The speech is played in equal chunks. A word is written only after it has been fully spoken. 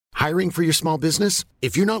Hiring for your small business?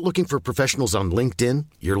 If you're not looking for professionals on LinkedIn,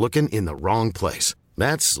 you're looking in the wrong place.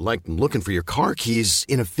 That's like looking for your car keys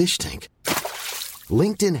in a fish tank.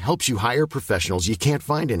 LinkedIn helps you hire professionals you can't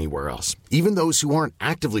find anywhere else, even those who aren't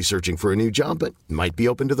actively searching for a new job but might be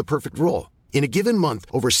open to the perfect role. In a given month,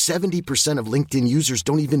 over 70% of LinkedIn users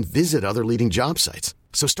don't even visit other leading job sites.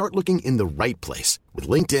 So start looking in the right place. With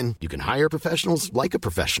LinkedIn, you can hire professionals like a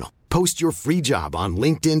professional. Post your free job on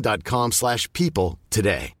linkedin.com/people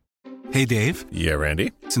today. Hey, Dave. Yeah,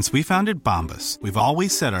 Randy. Since we founded Bombas, we've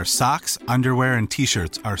always said our socks, underwear, and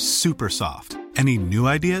T-shirts are super soft. Any new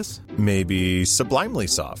ideas? Maybe sublimely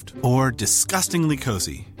soft. Or disgustingly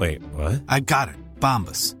cozy. Wait, what? I got it.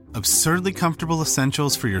 Bombas. Absurdly comfortable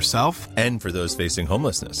essentials for yourself and for those facing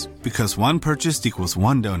homelessness. Because one purchased equals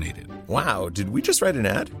one donated. Wow, did we just write an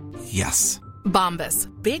ad? Yes. Bombas.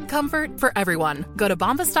 Big comfort for everyone. Go to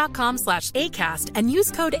bombas.com/ACAST and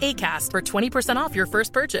use code ACAST for 20% off your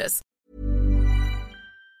first purchase.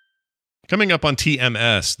 Coming up on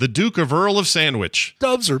TMS, the Duke of Earl of Sandwich.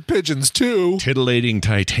 Doves are pigeons, too. Titillating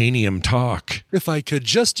titanium talk. If I could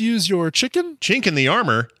just use your chicken. Chink in the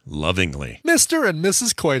armor, lovingly. Mr. and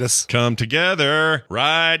Mrs. Coitus. Come together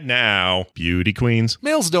right now. Beauty queens.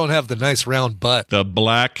 Males don't have the nice round butt. The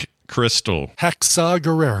Black Crystal.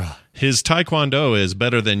 Hexaguerrera. His taekwondo is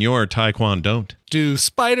better than your taekwondo. Do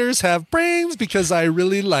spiders have brains? Because I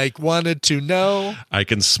really wanted to know. I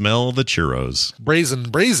can smell the churros.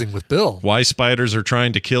 Brazing with Bill. Why spiders are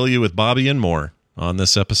trying to kill you with Bobby and more on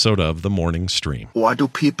this episode of The Morning Stream. Why do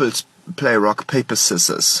people play rock, paper,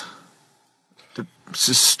 scissors? It's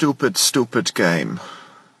a stupid game.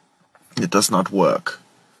 It does not work.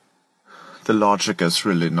 The logic is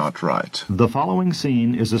really not right. The following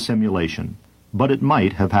scene is a simulation, but it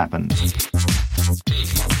might have happened.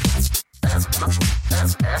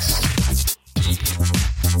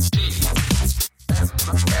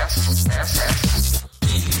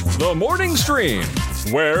 The Morning Stream.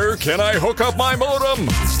 Where can I hook up my modem?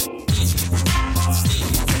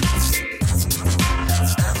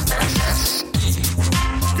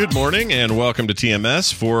 Good morning and welcome to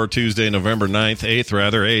TMS for Tuesday, November 8th.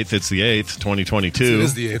 It's the 8th, 2022. It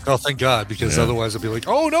is the 8th. Oh, thank God, because otherwise I'd be like,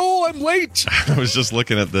 oh no, I'm late. I was just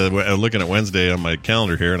looking at Wednesday on my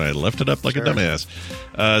calendar here, and I left it up like a dumbass.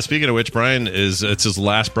 Speaking of which, Brian it's his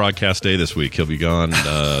last broadcast day this week. He'll be gone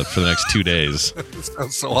for the next 2 days. It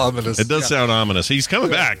sounds so ominous. It does sound ominous. He's coming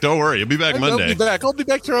back. Don't worry. He'll be back Monday. I'll be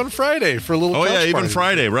back there on Friday for a little Oh, yeah, even party.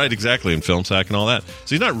 Friday. Right, exactly. And film sack and all that.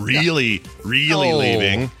 So he's not really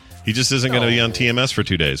leaving. He just isn't going to be on TMS for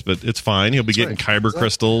 2 days, but it's fine. He'll be getting Kyber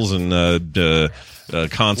crystals and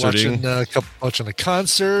concerting. Watching a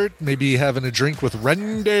concert, maybe having a drink with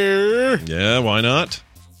Render. Yeah, why not?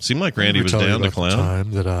 Seemed like Randy was down to clown. The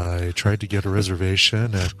time that I tried to get a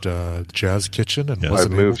reservation at Jazz Kitchen and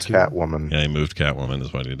wasn't able to. Catwoman. Yeah, he moved Catwoman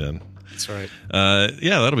is what he did. That's right.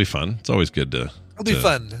 Yeah, that'll be fun. It's always good to. It'll be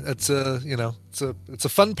fun. It's a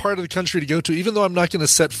fun part of the country to go to. Even though I'm not going to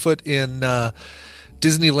set foot in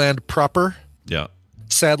Disneyland proper. Yeah.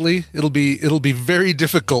 Sadly, it'll be very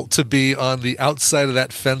difficult to be on the outside of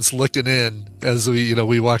that fence looking in as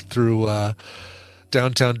we walk through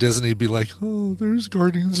downtown Disney. Be like, oh, there's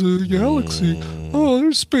Guardians of the Galaxy. Oh,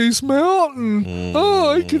 there's Space Mountain.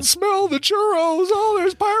 Oh, I can smell the churros. Oh,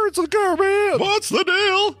 there's Pirates of the Caribbean. What's the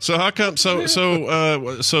deal? So how come? So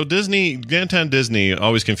Disney, downtown Disney,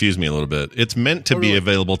 always confused me a little bit. It's meant to be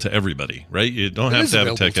available to everybody, right? You don't have to have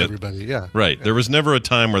a ticket. To everybody, yeah. Right. Yeah. There was never a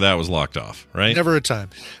time where that was locked off, right? Never a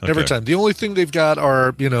time. Never a time. The only thing they've got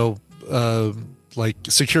are like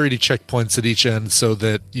security checkpoints at each end so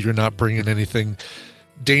that you're not bringing anything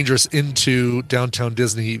dangerous into downtown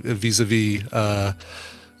Disney vis-a-vis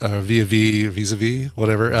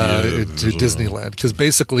whatever to Disneyland, because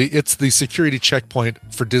basically it's the security checkpoint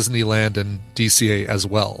for Disneyland and DCA as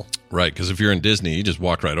well. Right, because if you're in Disney, you just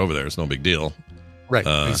walk right over there. It's no big deal. Right,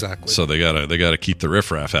 exactly. So they gotta keep the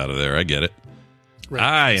riffraff out of there. I get it. Right,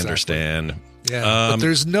 I understand. Yeah, but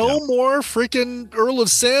there's no more freaking Earl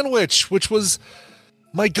of Sandwich, which was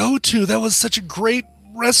my go-to. That was such a great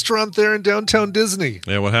restaurant there in downtown Disney.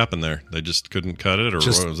 Yeah, what happened there? They just couldn't cut it, or what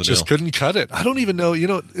was the deal? Just couldn't cut it. I don't even know.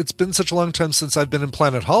 It's been such a long time since I've been in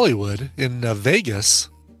Planet Hollywood in Vegas,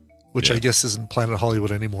 which I guess isn't Planet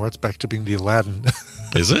Hollywood anymore. It's back to being the Aladdin.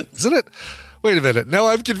 Is it? Isn't it? Wait a minute. Now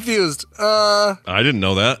I'm confused. I didn't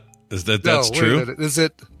know that. That's true? Wait a minute. Is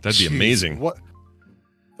it? That'd be amazing. What?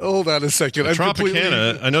 Hold on a second.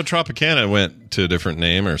 Tropicana. I know Tropicana went to a different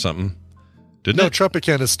name or something. Didn't it?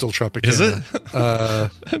 Tropicana is still Tropicana. Is it?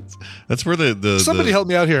 That's where the somebody help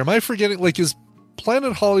me out here. Am I forgetting? Like, is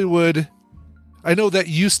Planet Hollywood? I know that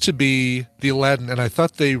used to be the Aladdin, and I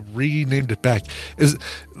thought they renamed it back.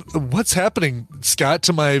 What's happening, Scott,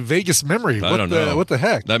 to my Vegas memory? I don't know. What the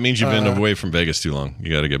heck? That means you've been away from Vegas too long.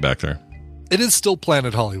 You got to get back there. It is still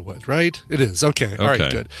Planet Hollywood, right? It is. Okay. All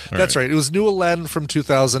right, good. That's right. It was New Aladdin from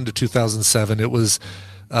 2000 to 2007. It was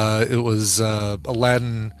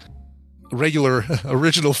Aladdin, regular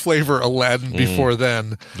original flavor Aladdin before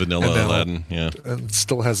then. Vanilla Aladdin, yeah. And it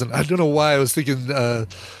still hasn't. I don't know why I was thinking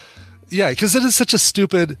because it is such a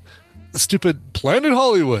stupid Planet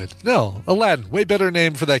Hollywood. No, Aladdin, way better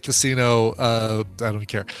name for that casino. I don't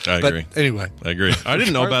care. I agree. But anyway, I agree. I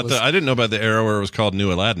didn't know about the era where it was called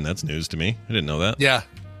New Aladdin. That's news to me. I didn't know that. Yeah.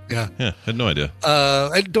 I had no idea.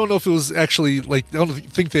 I don't know if it was actually I don't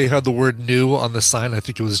think they had the word "new" on the sign. I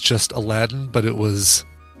think it was just Aladdin, but it was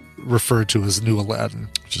referred to as New Aladdin.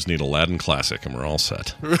 Just need Aladdin Classic and we're all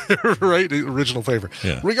set. Right? The original flavor.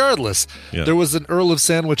 Yeah. Regardless, there was an Earl of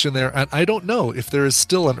Sandwich in there, and I don't know if there is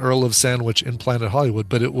still an Earl of Sandwich in Planet Hollywood,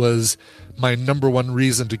 but it was my number one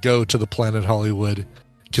reason to go to the Planet Hollywood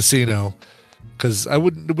casino, because I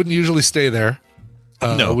wouldn't usually stay there.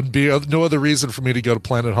 No. It wouldn't be no other reason for me to go to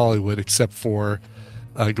Planet Hollywood except for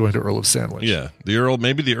going to Earl of Sandwich. Yeah,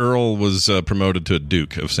 maybe the Earl was promoted to a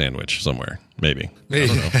Duke of Sandwich somewhere. Maybe. I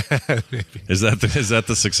don't know. Maybe. Is that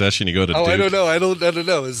the succession? You go to Duke? I don't know. I don't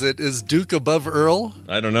know. Is Duke above Earl?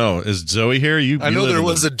 I don't know. Is Zoe here? I know there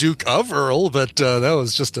was a Duke of Earl, but that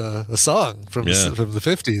was just a song from the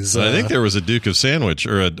 50s. I think there was a Duke of Sandwich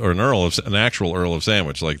or an Earl of an actual Earl of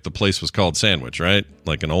Sandwich. Like the place was called Sandwich, right?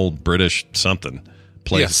 Like an old British something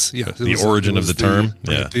place. Yes. The origin of the term.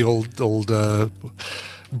 The old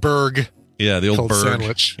burg. Yeah, the old burg.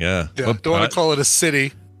 Sandwich. Yeah. Well, don't want to call it a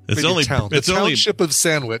city. It's only town. It's the only township of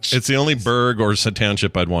Sandwich. It's the only burg or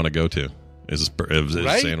township I'd want to go to. Is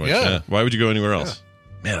right? Sandwich? Yeah. Why would you go anywhere else?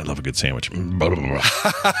 Man, I love a good sandwich.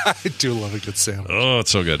 I do love a good sandwich. Oh,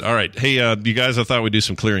 it's so good. All right. Hey, you guys, I thought we'd do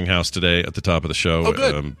some clearinghouse today at the top of the show. Oh,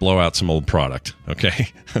 good. Blow out some old product. Okay.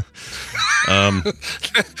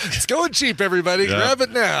 It's going cheap, everybody. Yeah. Grab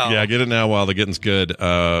it now. Yeah, get it now while the getting's good.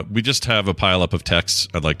 We just have a pileup of texts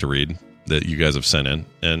I'd like to read that you guys have sent in.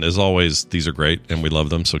 And as always, these are great, and we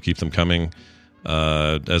love them, so keep them coming.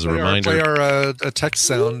 As a reminder, play our text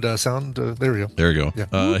sound. There we go. There you go.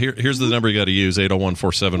 Yeah. Here's the number you got to use: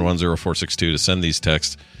 801-471-0462 to send these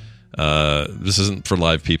texts. This isn't for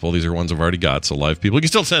live people; these are ones I've already got. So live people, you can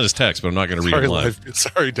still send us text, but I'm not going to read them live.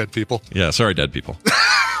 Sorry, dead people. Yeah, sorry, dead people.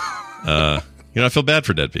 I feel bad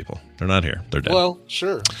for dead people. They're not here; they're dead. Well,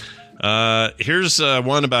 sure. Here's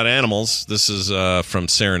one about animals. This is from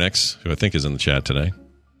Serenix, who I think is in the chat today.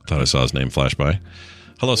 Thought I saw his name flash by.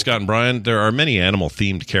 Hello, Scott and Brian. There are many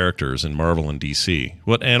animal-themed characters in Marvel and DC.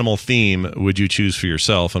 What animal theme would you choose for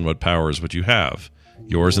yourself, and what powers would you have?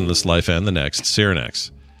 Yours in this life and the next,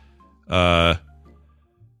 Serenix. Why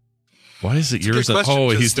is it yours?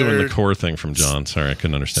 He's doing the core thing from John. Sorry, I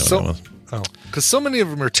couldn't understand what that was. Oh, because so many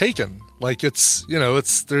of them are taken. Like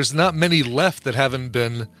there's not many left that haven't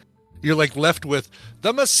been. You're like left with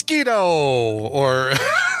the mosquito or.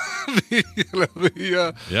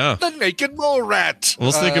 The naked mole rat. Well,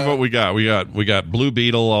 let's think of what we got. We got Blue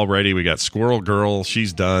Beetle already. We got Squirrel Girl.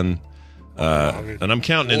 She's done. And I'm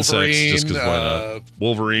counting insects just because why not?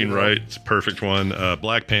 Wolverine, right? It's a perfect one.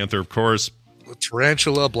 Black Panther, of course.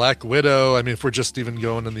 Tarantula, Black Widow. I mean, if we're just even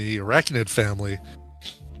going in the arachnid family.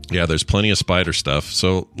 Yeah, there's plenty of spider stuff.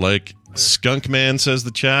 So, like, Skunk Man says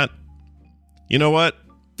the chat. You know what?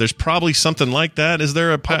 There's probably something like that. Is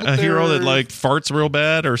there a hero that like farts real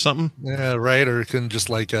bad or something? Yeah, right. Or can just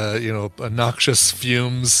like a noxious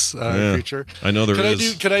fumes creature. I know there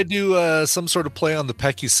is. Could I do some sort of play on the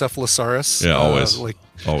Pachycephalosaurus? Yeah, always.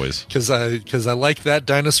 Always. Because I like that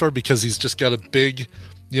dinosaur because he's just got a big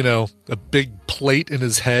plate in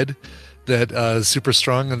his head that is super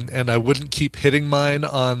strong, and I wouldn't keep hitting mine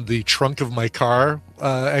on the trunk of my car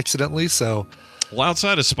accidentally. So. Well,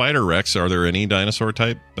 outside of Spider Rex, are there any dinosaur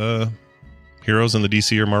type heroes in the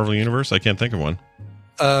DC or Marvel universe? I can't think of one.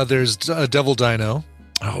 There's Devil Dino.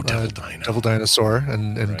 Oh, Devil Dino. Devil Dinosaur.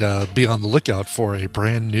 And be on the lookout for a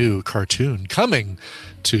brand new cartoon coming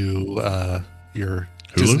to your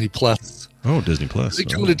Hulu? Disney Plus. Oh, Disney Plus.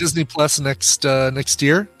 It's coming to Disney Plus next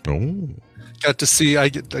year. Oh. I get to see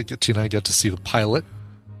the pilot.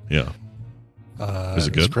 Yeah. Is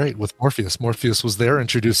it good? It was great with Morpheus. Morpheus was there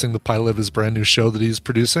introducing the pilot of his brand new show that he's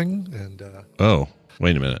producing. And oh,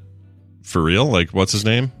 wait a minute, for real? Like, what's his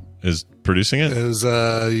name is producing it?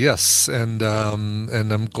 Yes, and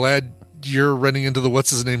I'm glad you're running into the what's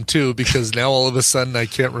his name too, because now all of a sudden I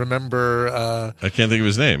can't remember. I can't think of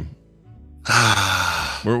his name.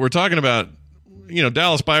 we're talking about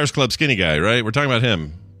Dallas Buyers Club skinny guy, right? We're talking about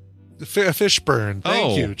him. Fishburne.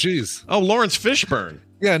 Thank you. Jeez. Oh, Lawrence Fishburne.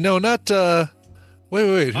 Yeah, no, not.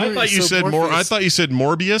 Wait. I thought you said Morpheus. I thought you said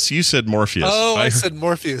Morbius. You said Morpheus. Oh, I said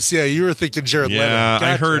Morpheus. Yeah, you were thinking Jared Leto. Yeah,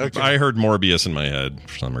 Gotcha. I heard Morbius in my head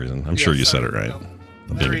for some reason. I'm sure you said it right.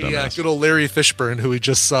 I'm being a dumbass. Good old Larry Fishburne, who we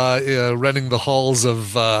just saw running the halls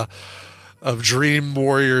of Dream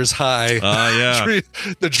Warriors High. Yeah.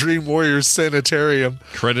 The Dream Warriors Sanitarium.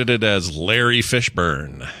 Credited as Larry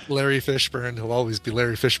Fishburne. Larry Fishburne. He'll always be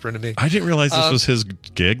Larry Fishburne to me. I didn't realize this was his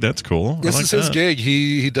gig. That's cool. This is his gig.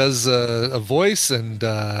 He does a voice, and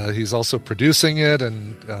he's also producing it,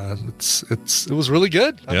 and it was really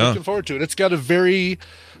good. I'm looking forward to it. It's got a very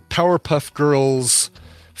Powerpuff Girls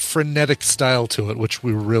frenetic style to it, which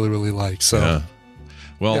we really, really like. So. Yeah.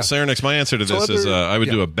 Well, Saranix, my answer to this is I would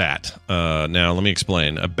do a bat. Now, let me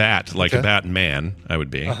explain. A bat, like a Batman, I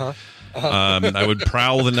would be. I would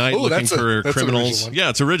prowl the night looking for criminals. Yeah,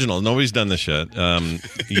 it's original. Nobody's done this yet.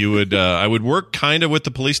 I would work kind of with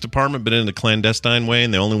the police department, but in a clandestine way,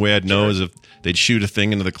 and the only way I'd know is if they'd shoot a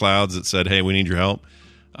thing into the clouds that said, "Hey, we need your help."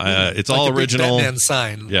 It's like all original. Big Batman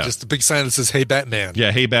sign. Yeah. Just a big sign that says, "Hey, Batman."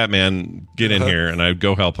 Yeah, "Hey, Batman, get in here," and I'd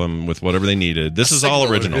go help them with whatever they needed. This is all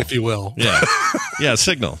original, if you will. Yeah, yeah,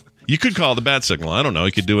 signal. You could call it the bat signal. I don't know.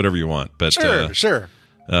 You could do whatever you want. But sure.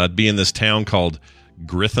 I'd be in this town called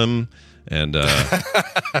Gritham, and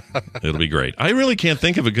it'll be great. I really can't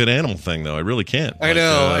think of a good animal thing, though. I really can't. I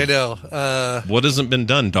know. What hasn't been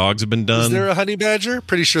done? Dogs have been done. Is there a honey badger?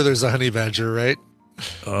 Pretty sure there's a honey badger, right?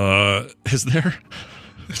 Is there?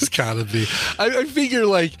 It's gotta be. I figure,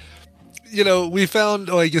 we found.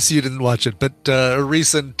 Oh, I guess you didn't watch it, but a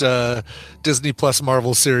recent Disney Plus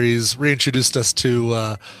Marvel series reintroduced us to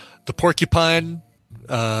the porcupine.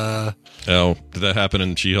 Did that happen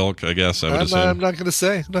in She-Hulk? I guess I would assume. I'm not going to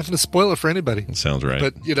say. I'm not going to spoil it for anybody. It sounds right.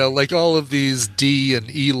 But like all of these D and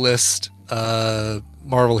E list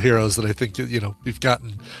Marvel heroes that I think we've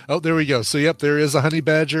gotten. Oh, there we go. So yep, there is a honey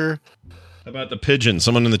badger. How about the pigeon?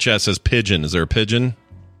 Someone in the chat says pigeon. Is there a pigeon?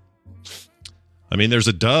 I mean, there's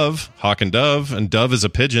a dove, hawk and dove is a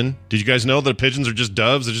pigeon. Did you guys know that pigeons are just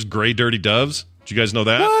doves? They're just gray, dirty doves. Did you guys know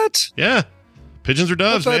that? What? Yeah. Pigeons are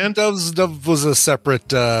doves, man. Dove was a separate...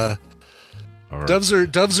 Doves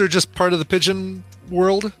are just part of the pigeon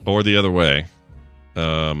world? Or the other way.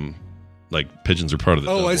 Pigeons are part of the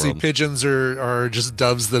dove world. I see. Pigeons are just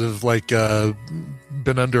doves that have,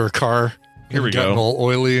 been under a car. Here we go. Gotten all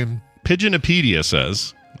oily and... Pigeonopedia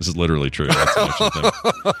says... This is literally true. That's an actual thing.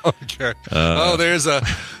 Okay.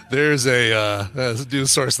 There's a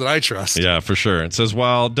news source that I trust. Yeah, for sure. It says,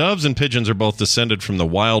 while doves and pigeons are both descended from the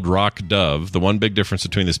wild rock dove, the one big difference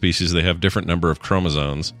between the species, they have different number of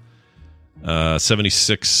chromosomes.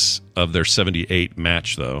 76 of their 78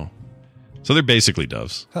 match, though. So they're basically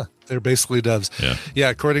doves. Huh. They're basically doves. Yeah. Yeah,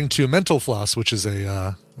 according to Mental Floss, which is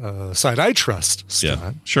a site I trust, Scott.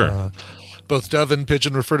 Yeah, sure. Both dove and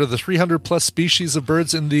pigeon refer to the 300-plus species of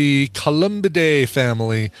birds in the Columbidae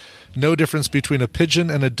family. No difference between a pigeon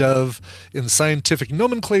and a dove in scientific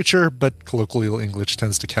nomenclature, but colloquial English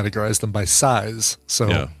tends to categorize them by size. So,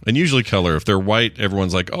 yeah, and usually color. If they're white,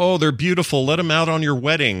 everyone's like, "Oh, they're beautiful. Let them out on your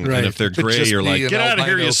wedding." Right. And if they're gray, you're like, "Get out of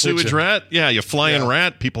here, you sewage rat!" Yeah, you flying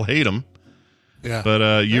rat. People hate them. Yeah,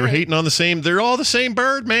 but you're hating on the same. They're all the same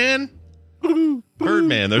bird, man.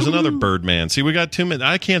 Birdman. There's another Birdman. See, we got too many.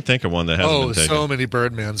 I can't think of one that hasn't been taken. So many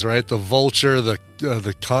Birdmans, right? The Vulture,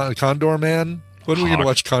 the Condor Man. When are we going to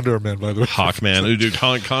watch Condor Man, by the way? Hawkman. Dude,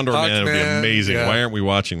 Condor Man would be amazing. Yeah. Why aren't we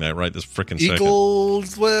watching that right this freaking second?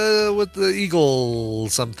 Eagles with the Eagle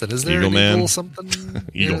something. Is there Eagle an Man? Eagle something?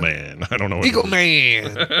 Eagle Man. I don't know. Eagle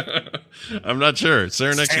Man. I'm not sure.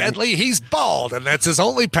 Sadly, he's bald, and that's his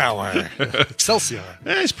only power. Excelsior.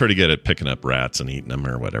 He's pretty good at picking up rats and eating them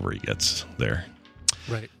or whatever he gets there.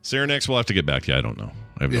 Right. Cyranex, we'll have to get back to you. I don't know.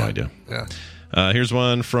 I have no idea. Yeah. Here's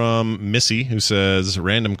one from Missy who says,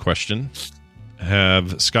 random question.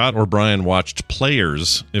 Have Scott or Brian watched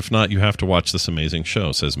Players? If not, you have to watch this amazing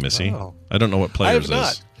show, says Missy. Oh. I don't know what Players is. I have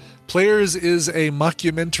not. Players is a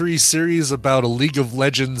mockumentary series about a League of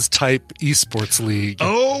Legends type esports league.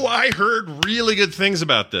 Oh, I heard really good things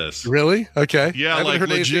about this. Really? Okay. Yeah, I haven't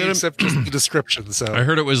heard anything except just the description. So I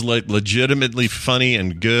heard it was like legitimately funny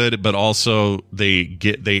and good, but also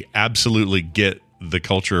they absolutely get the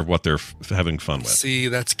culture of what they're having fun with. See,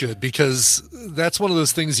 that's good, because that's one of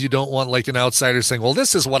those things you don't want like an outsider saying, well,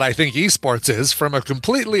 this is what I think esports is, from a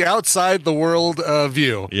completely outside the world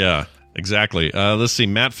view. Yeah, exactly. Let's see.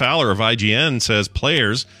 Matt Fowler of IGN says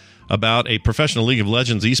Players, about a professional League of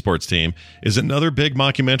Legends esports team, is another big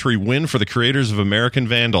mockumentary win for the creators of American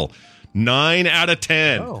Vandal. 9 out of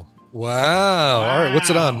 10. Oh, wow. All right.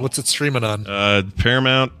 What's it on? What's it streaming on?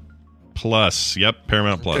 Paramount Plus. Yep,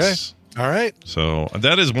 Paramount Plus. Okay. All right. So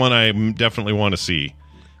that is one I definitely want to see.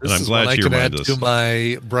 And I'm glad you reminded us. To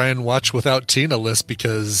my Brian Watch Without Tina list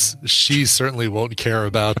because she certainly won't care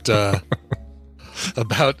about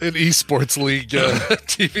about an esports league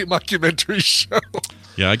TV mockumentary show.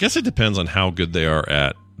 Yeah, I guess it depends on how good they are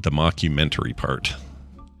at the mockumentary part.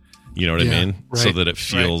 You know what I mean? Right, so that it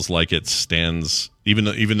feels like it stands, even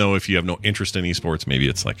though if you have no interest in esports, maybe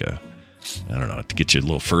it's like I don't know, to get you a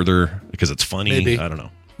little further because it's funny. Maybe. I don't know.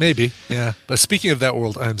 Maybe, yeah. But speaking of that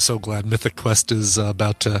world, I'm so glad Mythic Quest is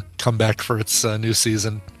about to come back for its new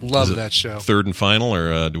season. Love that show. Third and final,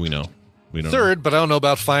 or do we know? We don't Third, know. but I don't know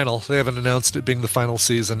about final. They haven't announced it being the final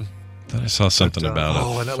season. I saw something about it.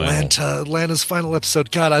 Oh, and Atlanta's final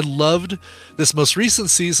episode. God, I loved this most recent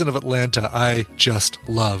season of Atlanta. I just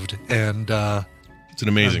loved. And it's an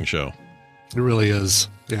amazing show. It really is.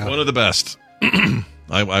 Yeah. One of the best.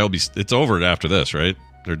 I'll be. It's over after this, right?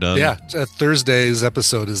 They're done. Yeah, Thursday's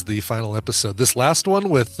episode is the final episode. This last one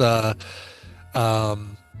with, not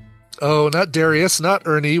Darius, not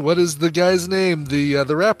Ernie. What is the guy's name? The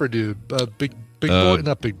rapper dude, big boy,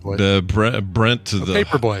 not big boy. Brent, the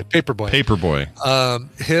Paperboy.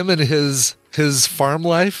 Him and his farm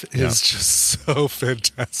life is just so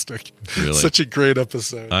fantastic. Really, such a great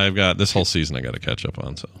episode. I've got this whole season I got to catch up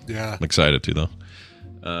on. So yeah, I'm excited to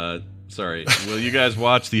though. Sorry, will you guys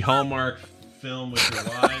watch the Hallmark film with your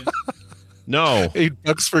wives? No.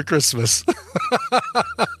 $8 for Christmas.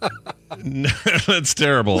 No, that's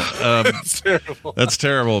terrible. That's terrible. That's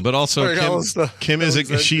terrible. But also, Kim is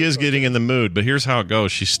getting in the mood. But here's how it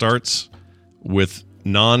goes: she starts with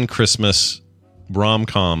non-Christmas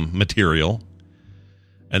rom-com material,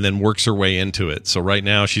 and then works her way into it. So right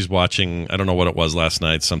now, she's watching. I don't know what it was last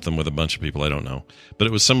night. Something with a bunch of people. I don't know, but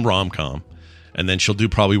it was some rom-com. And then she'll do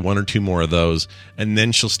probably one or two more of those. And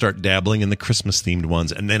then she'll start dabbling in the Christmas-themed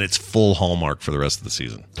ones. And then it's full Hallmark for the rest of the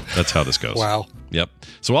season. That's how this goes. Wow. Yep.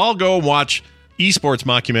 So I'll go watch esports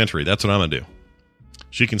mockumentary. That's what I'm going to do.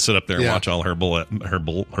 She can sit up there and watch all her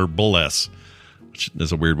bull-s, which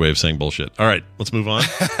is a weird way of saying bullshit. All right, let's move on.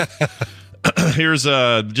 Here's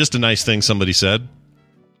just a nice thing somebody said.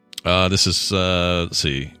 This is, let's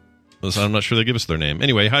see. I'm not sure they give us their name.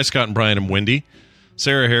 Anyway, hi, Scott and Brian and Wendy.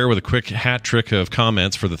 Sarah here with a quick hat trick of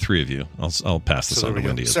comments for the three of you. I'll pass this on to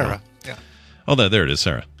Wendy as well. Yeah. Oh, there it is,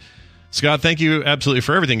 Sarah. Scott, thank you absolutely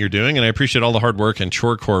for everything you're doing, and I appreciate all the hard work and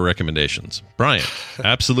chore core recommendations. Brian,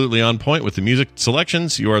 absolutely on point with the music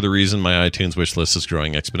selections. You are the reason my iTunes wish list is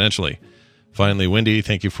growing exponentially. Finally, Wendy,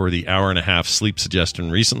 thank you for the hour-and-a-half sleep suggestion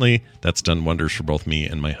recently. That's done wonders for both me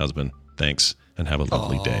and my husband. Thanks, and have a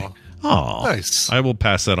lovely day. Aw, nice. I will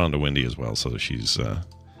pass that on to Wendy as well, so that she's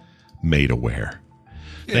made aware.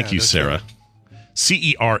 Thank you, Sarah.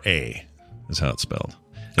 Cera is how it's spelled.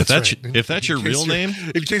 If that's your real name,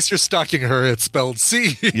 in case you're stalking her, it's spelled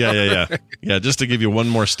C. Yeah. Just to give you one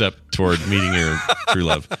more step toward meeting your true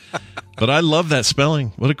love. But I love that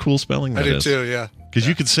spelling. What a cool spelling that is. I do too. Yeah. Because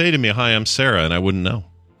you could say to me, "Hi, I'm Sarah," and I wouldn't know.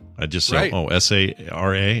 I'd just say, "Oh, Sara,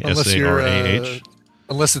 Sarah."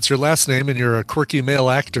 Unless it's your last name and you're a quirky male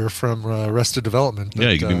actor from Arrested Development. But,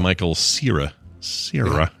 you could be Michael Cera.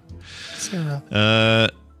 Sarah.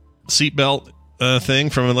 Seatbelt thing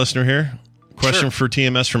from a listener here. Question for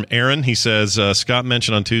TMS from Aaron. He says, Scott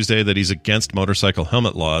mentioned on Tuesday that he's against motorcycle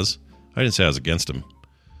helmet laws. I didn't say I was against him.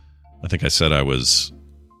 I think I said I was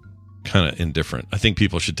kind of indifferent. I think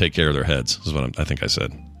people should take care of their heads, is what I think I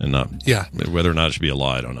said. And not whether or not it should be a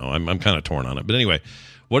law, I don't know. I'm kind of torn on it. But anyway,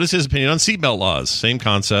 what is his opinion on seatbelt laws? Same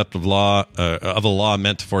concept of a law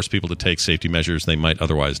meant to force people to take safety measures they might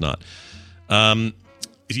otherwise not.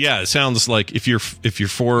 Yeah, it sounds like if you're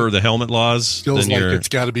for the helmet laws, feels then like it's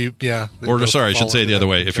got to be Or sorry, I should say it the other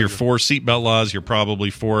way. If you're for seatbelt laws, you're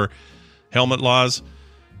probably for helmet laws.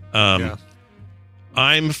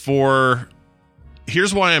 I'm for.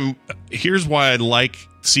 Here's why I like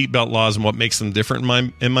seatbelt laws and what makes them different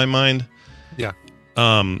in my mind. Yeah.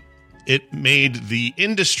 It made the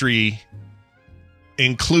industry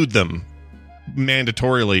include them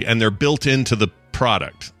mandatorily, and they're built into the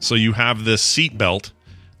product. So you have this seatbelt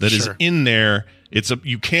that is in there.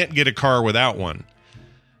 You can't get a car without one.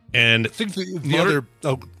 And I think the other.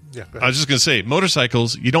 Oh, yeah. I was just going to say,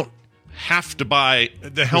 motorcycles, you don't have to buy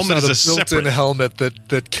the helmet. Is a built-in helmet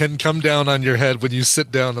that can come down on your head when you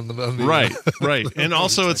sit down on the right. And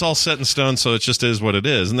also, it's all set in stone, so it just is what it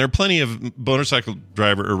is. And there are plenty of motorcycle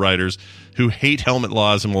riders who hate helmet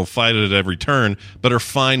laws and will fight it at every turn, but are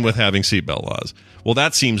fine with having seatbelt laws. Well,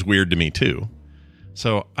 that seems weird to me too.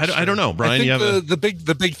 So I don't know, Brian. I think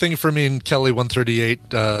the big thing for me, and Kelly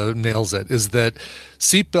 138 nails it, is that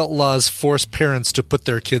seatbelt laws force parents to put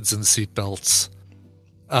their kids in seatbelts.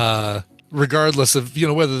 regardless of,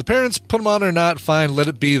 whether the parents put them on or not, fine, let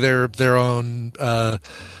it be their own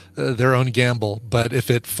gamble. But if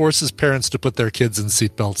it forces parents to put their kids in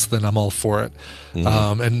seatbelts, then I'm all for it.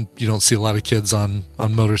 And you don't see a lot of kids on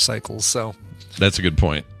motorcycles. So that's a good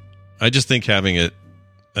point. I just think having it,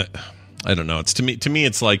 I don't know. It's to me,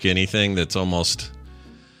 it's like anything that's almost,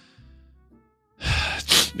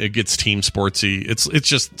 it gets team sportsy. It's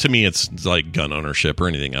just, to me, it's like gun ownership or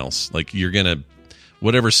anything else. Like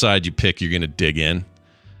whatever side you pick, you're going to dig in.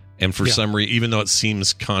 And for some reason, even though it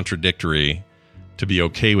seems contradictory to be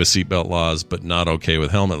okay with seatbelt laws, but not okay with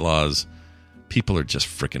helmet laws, people are just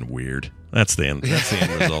freaking weird. That's the end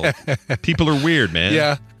result. People are weird, man.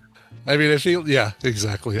 Yeah. I mean,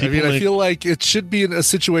 exactly. I feel like it should be in a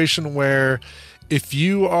situation where if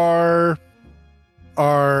you are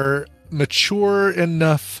mature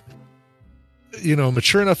enough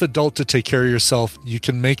adult to take care of yourself, you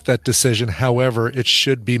can make that decision. However, it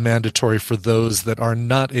should be mandatory for those that are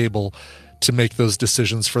not able to make those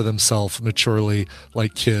decisions for themselves maturely,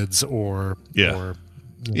 like kids or the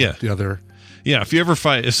other. Yeah.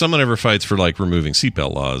 If someone ever fights for like removing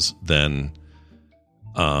seatbelt laws, then,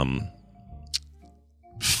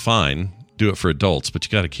 fine, do it for adults, but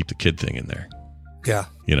you got to keep the kid thing in there. Yeah.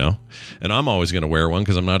 And I'm always going to wear one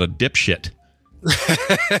because I'm not a dipshit.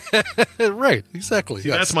 Right, exactly. See,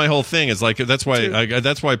 that's my whole thing. Is like that's why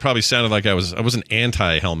it probably sounded like I wasn't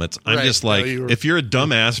anti helmets. I'm just like, if you're a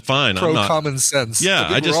dumbass, fine. I'm not common sense.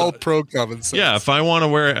 Yeah, we're all pro common sense. Yeah, if I want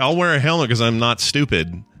to I'll wear a helmet because I'm not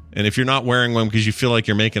stupid. And if you're not wearing one because you feel like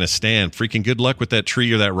you're making a stand, freaking good luck with that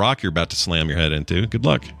tree or that rock you're about to slam your head into. Good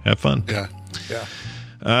luck. Have fun. Yeah.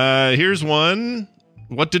 Here's one.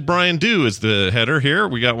 What did Brian do is the header here.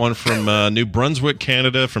 We got one from New Brunswick,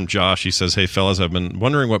 Canada, from Josh. He says, "Hey, fellas, I've been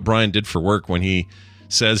wondering what Brian did for work when he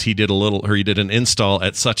says he did an install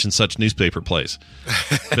at such and such newspaper place.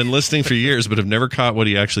 Been listening for years, but have never caught what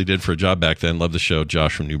he actually did for a job back then. Love the show."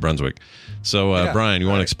 Josh from New Brunswick. So, Brian, you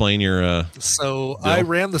want to explain your... So I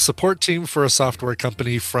ran the support team for a software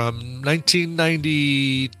company from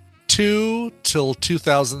 1992 till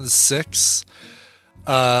 2006.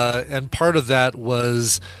 And part of that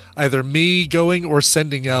was either me going or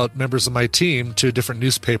sending out members of my team to different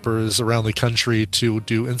newspapers around the country to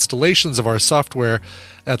do installations of our software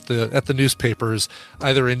at the newspapers,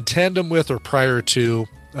 either in tandem with or prior to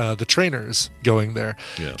the trainers going there.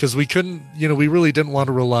 Because we couldn't, we really didn't want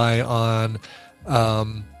to rely on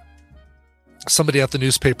somebody at the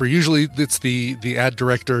newspaper. Usually it's the ad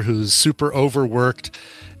director who's super overworked,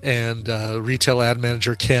 and retail ad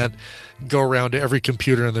manager can't go around to every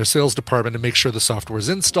computer in their sales department and make sure the software is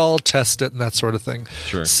installed, test it, and that sort of thing.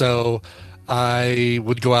 Sure. So I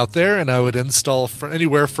would go out there and I would install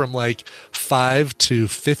anywhere from like 5 to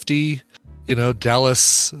 50,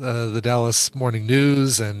 Dallas, the Dallas Morning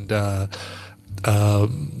News and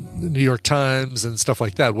New York Times and stuff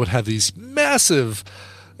like that would have these massive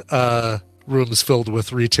rooms filled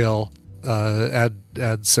with retail ad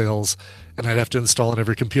sales. And I'd have to install on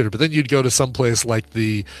every computer. But then you'd go to some place like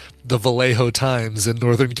the Vallejo Times in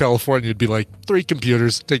Northern California. It'd be like 3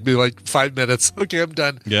 computers. Take me like 5 minutes. Okay, I'm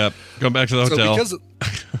done. Yep. Go back to the hotel.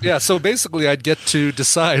 So basically I'd get to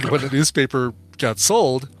decide when a newspaper got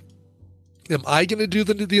sold. Am I going to do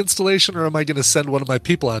the installation, or am I going to send one of my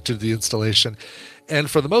people out to do the installation? And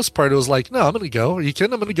for the most part, it was like, no, I'm going to go. Are you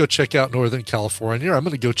kidding? I'm going to go check out Northern California. I'm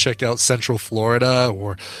going to go check out Central Florida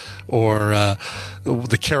or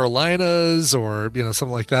the Carolinas or,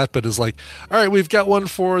 something like that. But it's like, all right, we've got one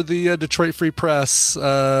for the Detroit Free Press.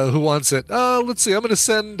 Who wants it? Let's see. I'm going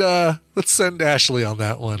to let's send Ashley on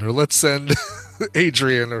that one, or let's send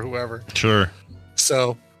Adrian or whoever. Sure.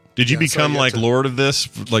 So... Did you become like Lord of this,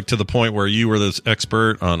 like to the point where you were this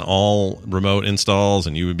expert on all remote installs,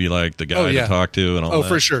 and you would be like the guy to talk to and all that? Oh,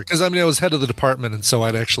 for sure. Because I was head of the department, and so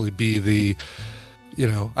I'd actually be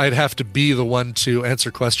I'd have to be the one to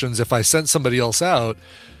answer questions. If I sent somebody else out,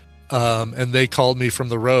 and they called me from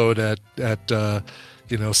the road at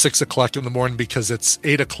 6 o'clock in the morning because it's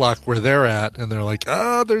 8 o'clock where they're at, and they're like,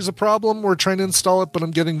 there's a problem. We're trying to install it, but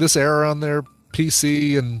I'm getting this error on their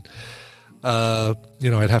PC, and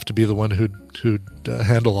I'd have to be the one who'd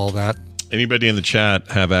handle all that. Anybody in the chat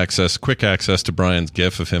have quick access to Brian's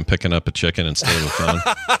GIF of him picking up a chicken instead of a phone?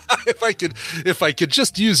 if I could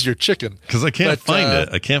just use your chicken, because I can't find it.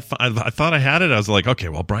 I thought I had it. I was like, okay,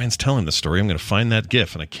 well, Brian's telling the story. I'm going to find that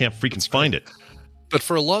GIF, and I can't freaking find it. But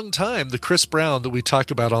for a long time, the Chris Brown that we talk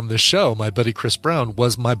about on this show, my buddy Chris Brown,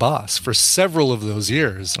 was my boss for several of those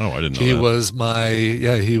years. Oh, I didn't know he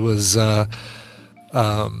that. He was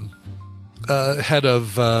head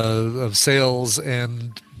of sales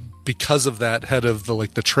and because of that, head of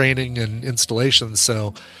the training and installation.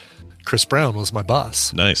 So Chris Brown was my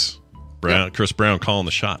boss. Nice. Chris Brown calling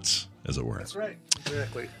the shots, as it were. That's right.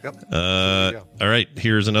 Exactly. Yep. All right.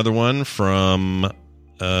 Here's another one from,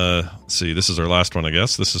 let's see, this is our last one, I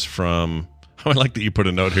guess. This is from, I like that you put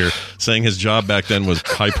a note here saying his job back then was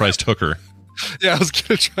high-priced hooker. Yeah, I was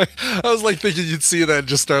going to try. I was thinking you'd see that and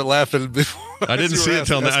just start laughing. Before I didn't see it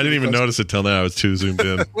till now. I didn't even notice it till now. I was too zoomed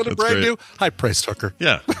in. What a brand new high-priced hooker.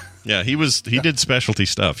 Yeah. Yeah, he did specialty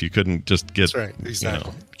stuff. You couldn't just get, that's right.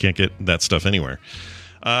 Exactly. You can't get that stuff anywhere.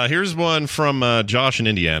 Here's one from Josh in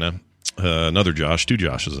Indiana. Another Josh, 2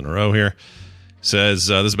 Joshes in a row here. Says,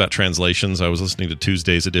 this is about translations. I was listening to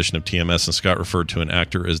Tuesday's edition of TMS, and Scott referred to an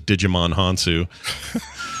actor as Digimon Hansu.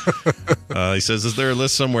 He says, is there a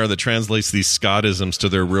list somewhere that translates these Scottisms to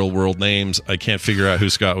their real-world names? I can't figure out who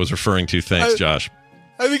Scott was referring to. Thanks, Josh.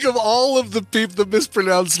 I think of all of the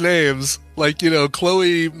mispronounced names, like,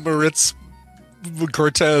 Chloe Moritz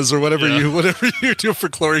Cortez or whatever you do for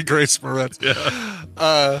Chloe Grace Moretz.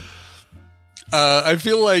 Yeah. I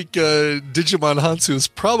feel like Digimon Hansu is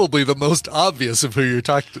probably the most obvious of who you're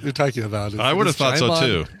talking about. I would have thought so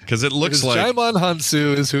too, because it looks like Jaimon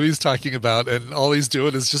Hansu is who he's talking about, and all he's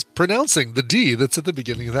doing is just pronouncing the D that's at the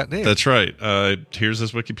beginning of that name. That's right. Here's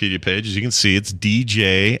his Wikipedia page. As you can see, it's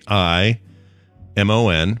DJIMON,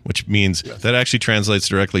 which means that actually translates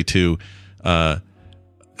directly to. My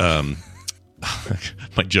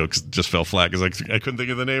jokes just fell flat because I couldn't think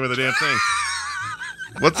of the name of the damn thing.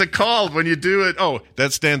 What's it called when you do it? Oh,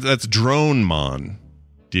 that's Dronemon.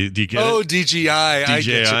 Do you get it? Oh, DJI. I get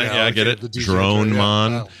you now. Yeah, I get it. Dronemon.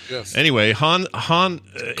 Yeah. Wow. Yes. Anyway,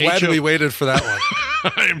 glad we waited for that one.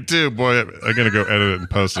 I am too. Boy, I'm going to go edit it and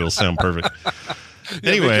post it. It'll sound perfect.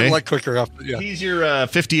 Anyway, make it quicker up. Yeah. He's your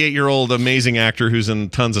 58-year-old amazing actor who's in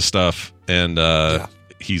tons of stuff, and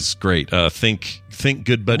he's great. Think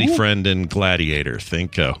Good Buddy Friend and Gladiator.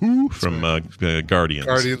 Think from Guardians.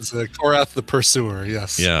 Guardians, Korath the Pursuer,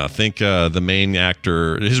 yes. Yeah, think the main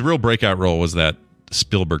actor, his real breakout role was that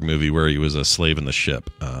Spielberg movie where he was a slave in the ship.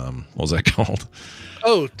 What was that called?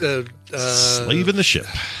 Oh, Slave in the Ship.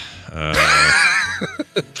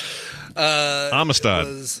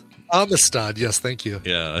 Amistad. Amistad, yes, thank you.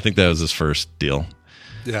 Yeah, I think that was his first deal.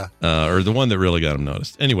 Yeah. Or the one that really got him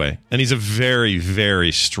noticed. Anyway, and he's a very,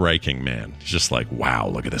 very striking man. He's just like, wow,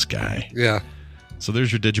 look at this guy. Yeah. So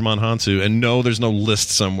there's your Digimon Hansu. And no, there's no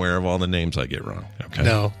list somewhere of all the names I get wrong. Okay.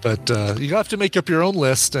 No, but you have to make up your own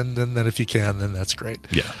list, and then if you can, then that's great.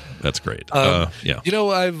 Yeah, that's great. Yeah.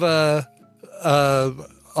 I've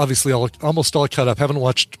obviously almost all caught up. Haven't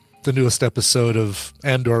watched the newest episode of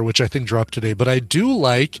Andor, which I think dropped today, but I do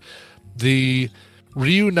like the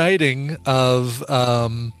reuniting of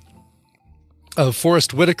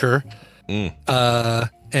Forrest Whitaker and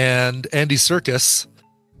Andy Serkis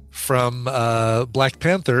from Black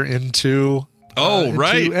Panther into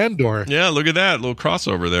Andor. Yeah, look at that little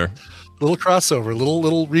crossover there.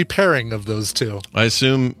 Little repairing of those two. I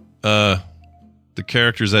assume the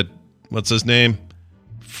characters that what's his name,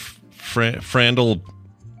 Frandl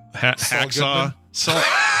Hacksaw. Saw.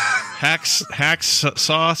 You're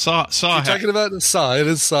talking about Saw. It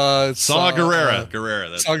is Saw. Saw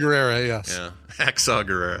Gerrera. Saw Gerrera. Yes. Yeah. Hacksaw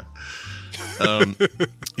Gerrera.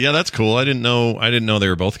 Yeah, that's cool. I didn't know they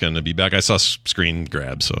were both going to be back. I saw screen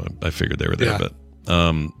grabs, so I figured they were there.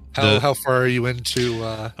 Yeah. But how far are you into?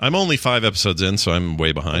 I'm only 5 episodes in, so I'm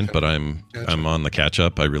way behind. Okay. But I'm on the catch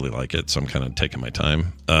up. I really like it, so I'm kind of taking my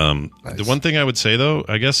time. Nice. The one thing I would say though,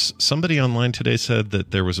 I guess somebody online today said that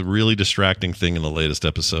there was a really distracting thing in the latest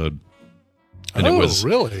episode. And it was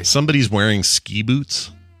really somebody's wearing ski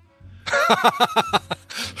boots.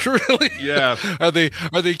 Really? Yeah. Are they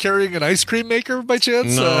carrying an ice cream maker by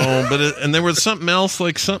chance? No, but and there was something else.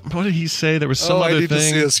 Like what did he say? There was some other I need thing.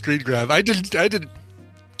 to see a screen grab. I didn't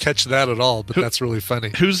catch that at all, but that's really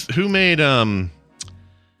funny. Who made oh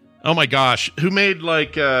my gosh, who made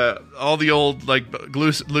like all the old like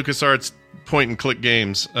LucasArts point and click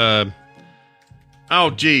games? Oh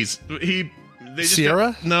geez,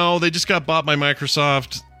 Sierra? They just got bought by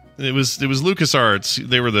Microsoft. It was LucasArts.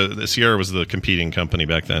 They were the Sierra was the competing company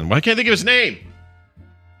back then. Why can't I think of his name?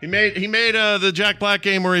 He made the Jack Black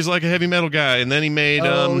game where he's like a heavy metal guy, and then he made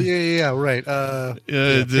right.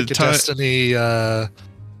 Destiny.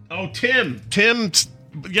 Tim.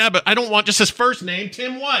 Yeah, but I don't want just his first name.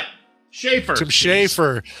 Tim what? Schafer. Tim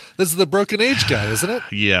Schafer. This is the Broken Age guy, isn't it?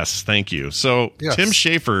 Yes, thank you. So yes. Tim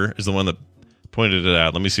Schafer is the one that pointed it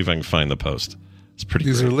out. Let me see if I can find the post. It's pretty.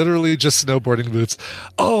 These great. are literally just snowboarding boots.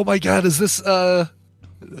 Oh my God! Is this?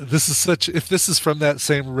 This is such. If this is from that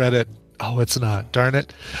same Reddit, oh, it's not. Darn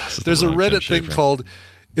it! There's a Reddit thing called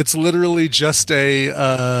It's literally just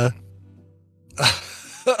a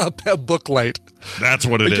book light. That's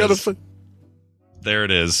what it is. There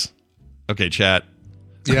it is. Okay, chat.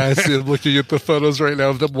 Yeah, I see. I'm looking at the photos right now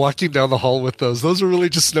of them walking down the hall with those. Those are really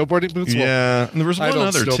just snowboarding boots. Yeah, and there was one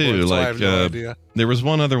other too. So like I have no idea. There was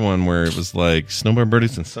one other one where it was like snowboard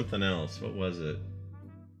boots and something else. What was it?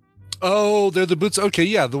 Oh, they're the boots. Okay,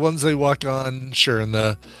 yeah, the ones they walk on. Sure, in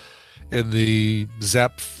the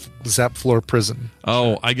Zap floor prison.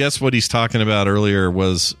 Oh, I guess what he's talking about earlier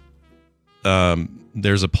was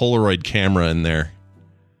there's a Polaroid camera in there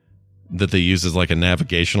that they use as like a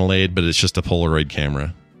navigational aid, but it's just a Polaroid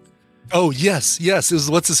camera. Oh, yes. It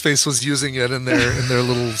was what's his face was using it in their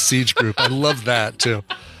little siege group. I love that too.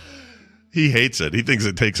 He hates it. He thinks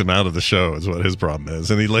it takes him out of the show is what his problem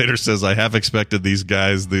is. And he later says, I have expected these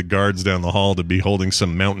guys, the guards down the hall, to be holding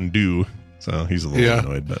some Mountain Dew. So he's a little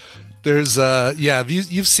annoyed. But there's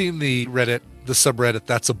you've seen the subreddit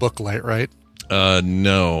That's a Book Light, right?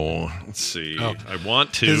 No. Let's see. Oh. I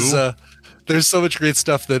want to. There's so much great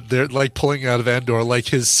stuff that they're like pulling out of Andor, like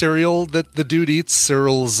his cereal that the dude eats,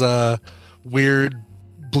 Cyril's weird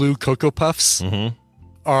blue Cocoa Puffs,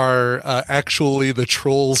 are actually the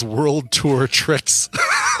Trolls World Tour Tricks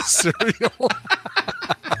cereal.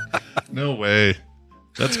 No way.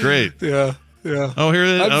 That's great. Yeah. Oh, here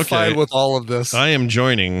it is. I'm fine with all of this. I am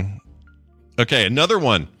joining. Okay, another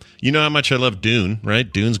one. You know how much I love Dune,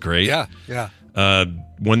 right? Dune's great. Yeah.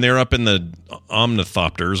 When they're up in the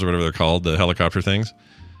omnithopters or whatever they're called, the helicopter things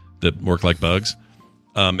that work like bugs.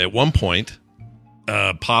 At one point,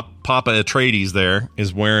 Papa Atreides there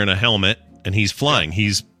is wearing a helmet and he's flying.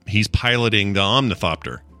 He's piloting the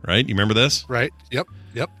omnithopter, right? You remember this? Right. Yep.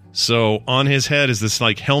 So on his head is this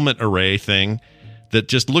like helmet array thing that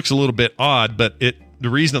just looks a little bit odd, but the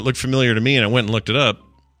reason it looked familiar to me, and I went and looked it up,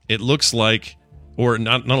 it looks like, or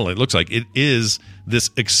not only it looks like, it is this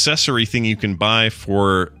accessory thing you can buy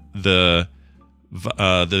for the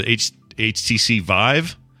HTC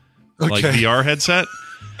Vive, like VR headset,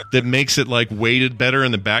 that makes it like weighted better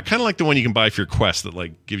in the back, kind of like the one you can buy for your Quest that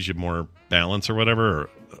like gives you more balance or whatever. Or,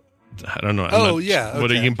 I don't know.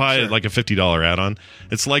 What you can buy like a $50 add-on.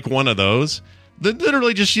 It's like one of those. They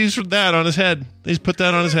literally just used that on his head. They just put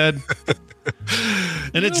that on his head.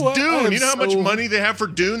 And it's Dune. You know how much money they have for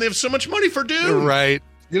Dune? They have so much money for Dune. Right.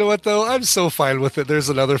 You know what, though? I'm so fine with it. There's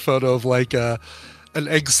another photo of like an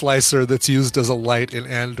egg slicer that's used as a light in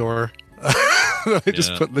Andor. I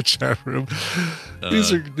just put in the chat room.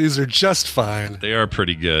 These are just fine. They are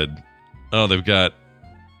pretty good. Oh, they've got...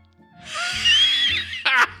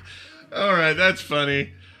 All right, that's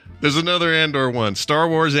funny. There's another Andor one. Star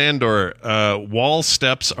Wars Andor. Wall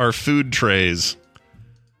steps are food trays.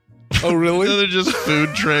 Oh, really? They're just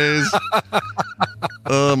food trays.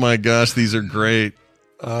 Oh, my gosh. These are great.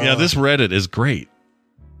 Yeah, this Reddit is great.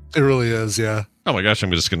 It really is, yeah. Oh, my gosh.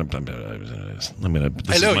 This I know, is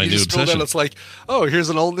my you new just scroll obsession. down, it's like, oh, here's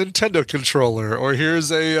an old Nintendo controller, or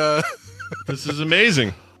here's a... This is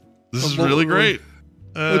amazing. This is really great.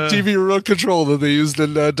 A TV remote control that they used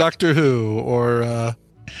in Doctor Who, or...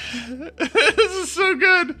 This is so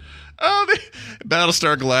good. Oh,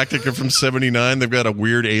 Battlestar Galactica from 79. They've got a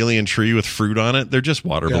weird alien tree with fruit on it. They're just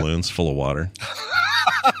water balloons full of water.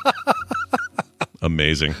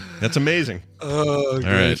 Amazing. That's amazing. Oh, all great.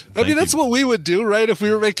 Right. I mean, that's what we would do, right? If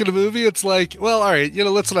we were making a movie, it's like, well, all right,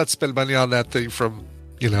 let's not spend money on that thing from,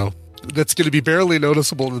 that's going to be barely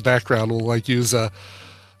noticeable in the background. We'll like use a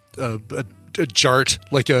jart,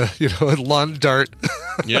 like a lawn dart.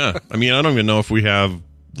 Yeah. I mean, I don't even know if we have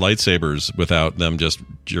lightsabers without them just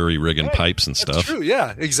jury rigging pipes and stuff. That's true.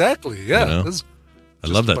 Yeah, exactly. Yeah. I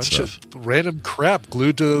love that stuff. Random crap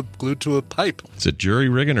glued to a pipe. Is it jury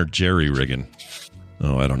rigging or jerry rigging?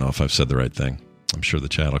 Oh, I don't know if I've said the right thing. I'm sure the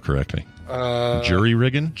chat will correct me. Jury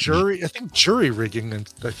rigging? I think jury rigging.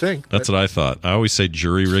 I think that's what I thought. I always say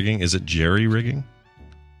jury rigging. Is it jerry rigging?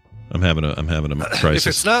 I'm having a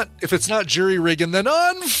crisis. If it's not jury rigging, then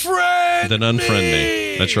unfriend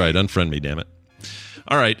me. That's right. Unfriend me, damn it.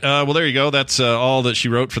 All right. Well, there you go. That's all that she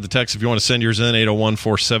wrote for the text. If you want to send yours in,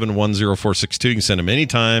 801-471-0462. You can send them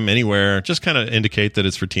anytime, anywhere. Just kind of indicate that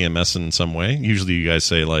it's for TMS in some way. Usually you guys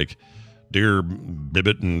say like, Dear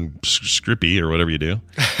Bibbit and Scrippy or whatever you do.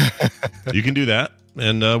 You can do that,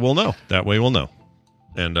 and we'll know. That way we'll know.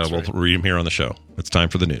 And we'll read them here on the show. It's time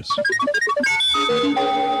for the news.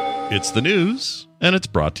 It's the news, and it's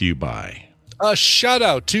brought to you by... A shout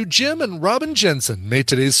out to Jim and Robin Jensen. May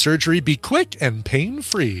today's surgery be quick and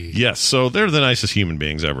pain-free. Yes, so they're the nicest human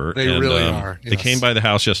beings ever. They really are. Yes. They came by the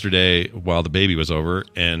house yesterday while the baby was over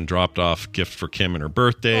and dropped off a gift for Kim and her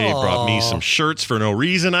birthday. Aww. Brought me some shirts for no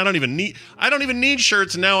reason. I don't even need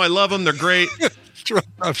shirts, and now I love them. They're great.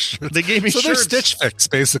 Drop-off shirts. They gave me so shirts. they're Stitch Fix,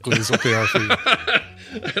 basically, is what they are for you.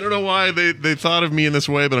 I don't know why they thought of me in this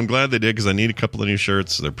way, but I'm glad they did because I need a couple of new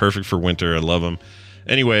shirts. They're perfect for winter. I love them.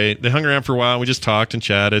 Anyway, they hung around for a while. We just talked and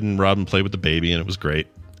chatted, and Robin played with the baby, and it was great.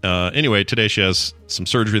 Anyway, today she has some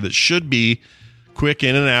surgery that should be quick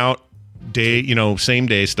in and out, same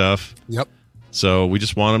day stuff. Yep. So we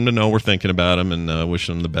just want them to know we're thinking about them and wish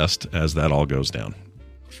them the best as that all goes down.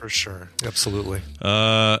 For sure. Absolutely.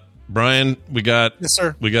 Brian, yes,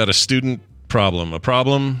 sir. We got a student problem. A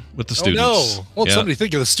problem with the students. Oh, no. Won't somebody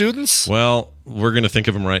think of the students? Well, we're going to think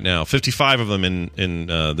of them right now. 55 of them in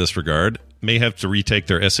this regard may have to retake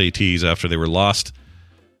their SATs after they were lost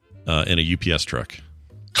in a UPS truck.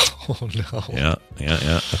 Oh, no. Yeah.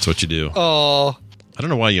 That's what you do. Oh. I don't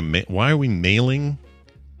know why why are we mailing?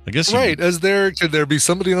 I guess right. Could there be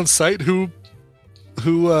somebody on site who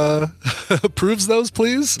approves those,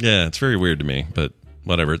 please? Yeah, it's very weird to me, but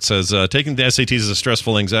whatever. It says taking the SATs is a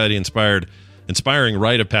stressful, inspiring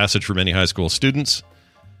rite of passage for many high school students.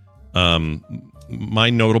 My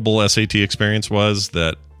notable SAT experience was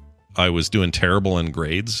that I was doing terrible in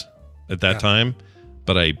grades at that time,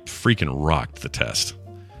 but I freaking rocked the test.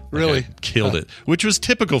 Really? I killed it, which was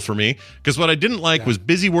typical for me because what I didn't like was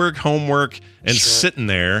busy work, homework, and sitting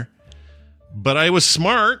there. But I was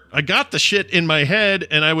smart. I got the shit in my head,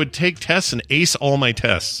 and I would take tests and ace all my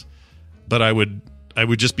tests. But I would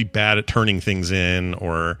just be bad at turning things in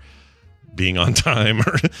or being on time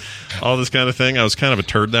or all this kind of thing. I was kind of a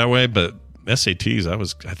turd that way, but SATs,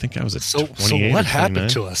 I think I was at 28. So what happened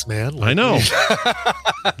to us, man? I know.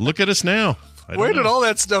 Look at us now. Where did all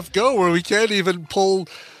that stuff go where we can't even pull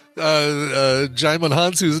Jaimon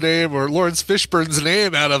Hansu's name or Lawrence Fishburne's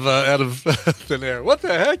name out of thin air? What the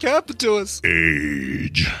heck happened to us?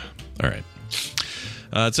 Age. All right.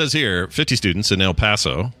 It says here, 50 students in El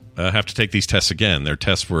Paso have to take these tests again. Their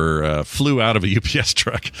tests flew out of a UPS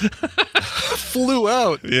truck. Flew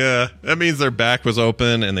out? Yeah. That means their back was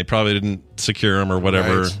open and they probably didn't secure them or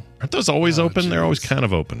whatever. Right. Aren't those always open? Geez. They're always kind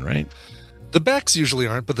of open, right? The backs usually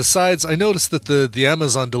aren't, but the sides, I noticed that the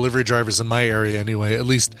Amazon delivery drivers in my area anyway, at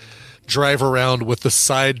least drive around with the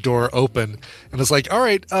side door open. And it's like, all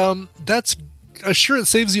right, that's sure it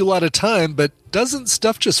saves you a lot of time, but doesn't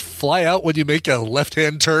stuff just fly out when you make a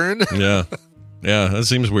left-hand turn? Yeah. Yeah, that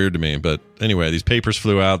seems weird to me. But anyway, these papers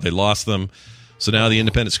flew out. They lost them. So now the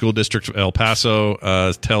Independent School District of El Paso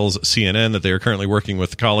tells CNN that they are currently working with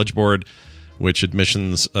the College Board, which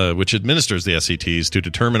administers the SATs, to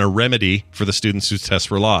determine a remedy for the students whose tests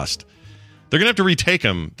were lost. They're going to have to retake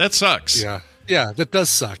them. That sucks. Yeah, that does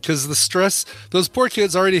suck because the stress, those poor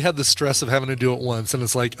kids already had the stress of having to do it once. And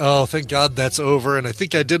it's like, oh, thank God that's over. And I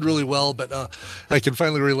think I did really well, but I can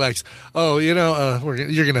finally relax. Oh, you're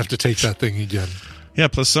going to have to take that thing again. Yeah,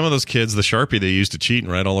 plus some of those kids, the Sharpie they used to cheat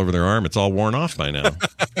and write all over their arm, it's all worn off by now.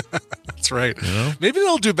 That's right. You know? Maybe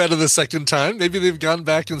they'll do better the second time. Maybe they've gone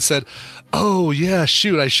back and said, oh, yeah,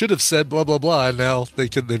 shoot, I should have said blah, blah, blah. And now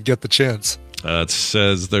they'd get the chance. It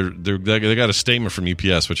says they got a statement from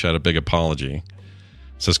UPS, which had a big apology. It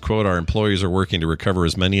says, quote, our employees are working to recover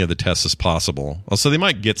as many of the tests as possible. So they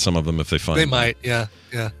might get some of them if they find them. They might, yeah.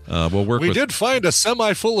 We did find a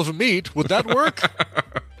semi full of meat. Would that work?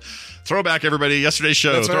 Throwback, everybody. Yesterday's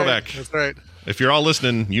show. That's Throwback. Right. That's right. If you're all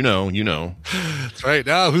listening, you know. That's right.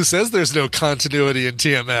 Now, who says there's no continuity in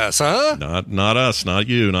TMS, huh? Not us, not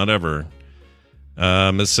you, not ever.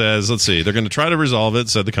 It says, let's see, they're going to try to resolve it,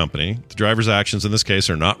 said the company. The driver's actions in this case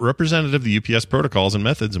are not representative of the UPS protocols and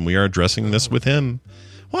methods, and we are addressing this with him.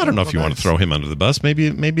 Well, I don't know if you want to throw him under the bus. Maybe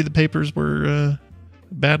the papers were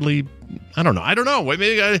badly. I don't know.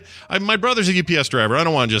 Maybe my brother's a UPS driver. I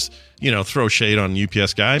don't want to just throw shade on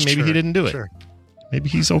UPS guy. Maybe he didn't do it. Sure. Maybe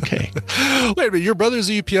he's okay. Wait a minute, your brother's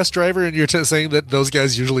a UPS driver, and you're saying that those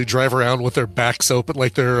guys usually drive around with their backs open,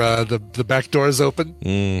 like their the back doors open?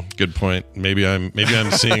 Good point. Maybe I'm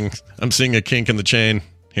seeing a kink in the chain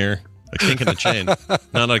here. A kink in the chain.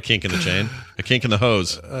 No, not a kink in the chain. A kink in the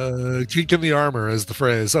hose. Kink in the armor is the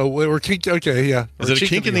phrase. Oh, we're kink. Okay, yeah. Is it a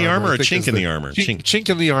kink in the armor or a chink in the armor? Chink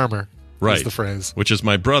in the armor. Right. Is the phrase. Which is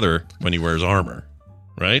my brother when he wears armor.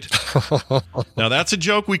 Right? Now, that's a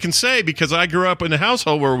joke we can say because I grew up in a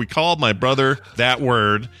household where we called my brother that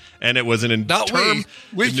word, and it was an term.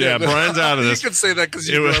 We yeah, Brian's out of this. You can say that because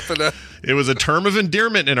you grew up in a. It was a term of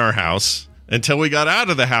endearment in our house until we got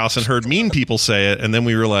out of the house and heard mean people say it, and then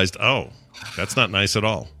we realized, oh, that's not nice at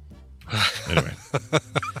all. Anyway.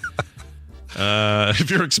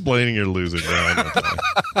 If you're explaining, you're losing, Brian.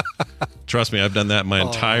 Trust me, I've done that my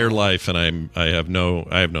entire life, and I have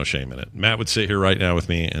no shame in it. Matt would sit here right now with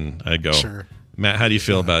me, and I'd go, sure. Matt, how do you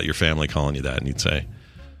feel about your family calling you that? And you'd say,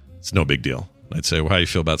 it's no big deal. I'd say, well, how do you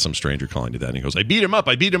feel about some stranger calling you that? And he goes, I beat him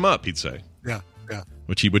up, he'd say. Yeah.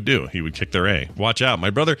 Which he would do. He would kick their A. Watch out. My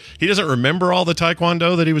brother, he doesn't remember all the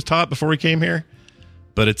Taekwondo that he was taught before he came here,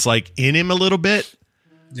 but it's like in him a little bit.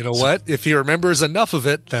 You know what? If he remembers enough of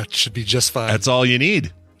it, that should be just fine. That's all you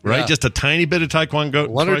need, right? Yeah. Just a tiny bit of Taekwondo.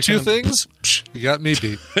 One or two things, you got me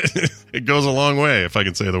beat. It goes a long way, if I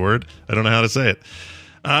can say the word. I don't know how to say it.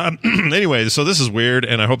 Anyway, so this is weird,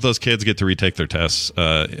 and I hope those kids get to retake their tests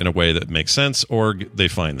in a way that makes sense, or they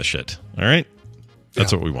find the shit. All right?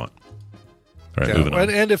 That's what we want. All right, moving on.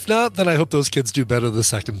 And if not, then I hope those kids do better the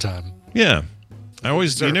second time. Yeah.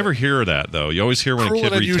 You never hear that, though. You always hear when a kid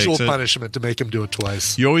retakes unusual it. punishment to make them do it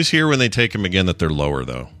twice. You always hear when they take them again that they're lower,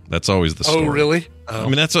 though. That's always the story. Oh, really? Oh. I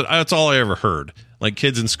mean, that's all I ever heard. Like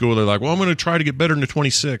kids in school, they're like, well, I'm going to try to get better than a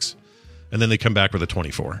 26. And then they come back with a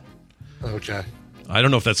 24. Okay. I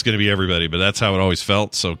don't know if that's going to be everybody, but that's how it always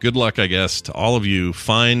felt. So good luck, I guess, to all of you.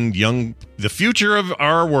 The future of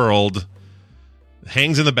our world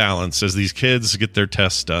hangs in the balance as these kids get their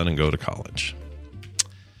tests done and go to college.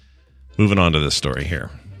 Moving on to this story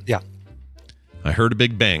here. Yeah. I heard a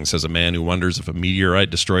big bang, says a man who wonders if a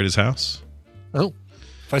meteorite destroyed his house. Oh.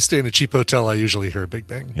 If I stay in a cheap hotel, I usually hear a big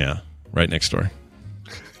bang. Yeah. Right next door.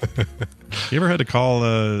 You ever had to call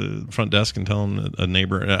the front desk and tell them a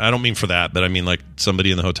neighbor? I don't mean for that, but I mean like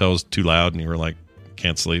somebody in the hotel was too loud and you were like,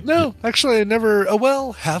 can't sleep. No, actually, I never.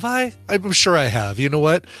 Well, have I? I'm sure I have. You know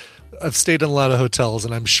what? I've stayed in a lot of hotels,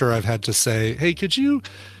 and I'm sure I've had to say, "Hey, could you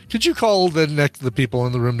call the people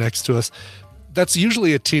in the room next to us?" That's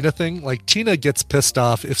usually a Tina thing. Like Tina gets pissed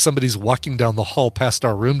off if somebody's walking down the hall past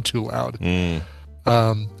our room too loud.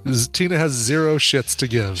 Tina has zero shits to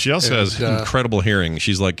give. She also has incredible hearing.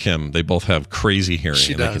 She's like Kim. They both have crazy hearing.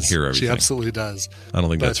 She and does. They can hear everything. She absolutely does. I don't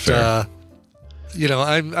think that's fair.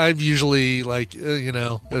 I'm usually like,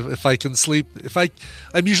 if I can sleep,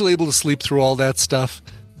 I'm usually able to sleep through all that stuff.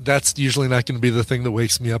 That's usually not going to be the thing that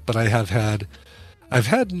wakes me up. But I've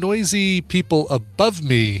had noisy people above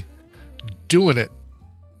me doing it.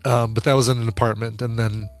 But that was in an apartment, and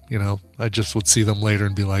then I just would see them later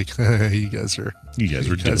and be like, hey, you guys are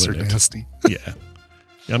nasty. Yeah.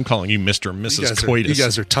 I'm calling you Mr. and Mrs. Coitus. You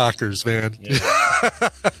guys are talkers, man. Yeah.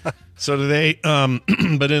 So do they,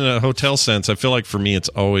 but in a hotel sense, I feel like for me, it's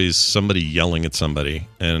always somebody yelling at somebody,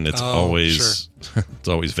 and it's always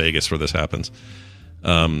Vegas where this happens.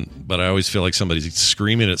 But I always feel like somebody's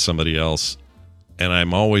screaming at somebody else, and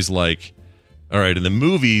I'm always like, all right, in the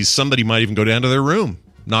movies, somebody might even go down to their room,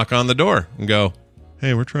 knock on the door, and go,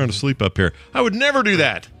 hey, we're trying to sleep up here. I would never do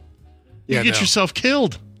that. You get yourself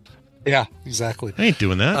killed. Yeah, exactly. I ain't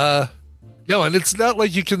doing that. No, and it's not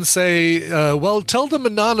like you can say, well, tell them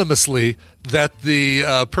anonymously that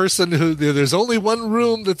the person there's only one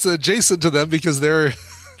room that's adjacent to them because they're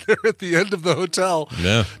at the end of the hotel.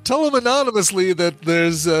 Yeah. Tell them anonymously that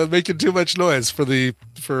there's making too much noise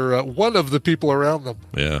for one of the people around them.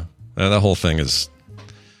 Yeah. That whole thing is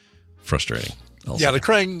frustrating. Also. Yeah, the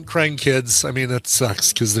crying kids, I mean, that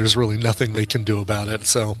sucks because there's really nothing they can do about it.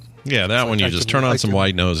 So yeah, that one you just turn on some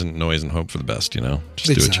white noise and hope for the best,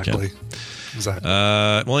 Just do what you can. Exactly.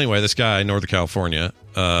 Well, anyway, this guy, Northern California,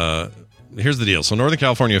 here's the deal. So Northern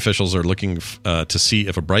California officials are looking to see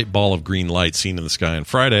if a bright ball of green light seen in the sky on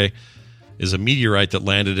Friday is a meteorite that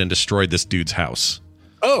landed and destroyed this dude's house.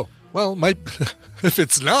 Oh, well, if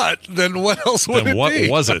it's not, then what else would it be? What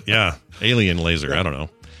was it? Yeah. Alien laser. Yeah. I don't know.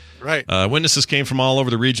 Right. Witnesses came from all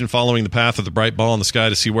over the region following the path of the bright ball in the sky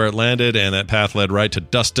to see where it landed, and that path led right to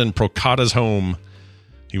Dustin Procada's home.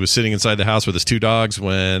 He was sitting inside the house with his two dogs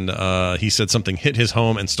when he said something hit his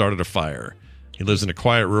home and started a fire. He lives in a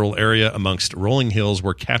quiet rural area amongst rolling hills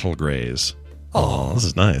where cattle graze. Oh, this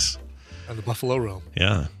is nice. And the buffalo roam.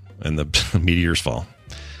 Yeah, and the meteors fall.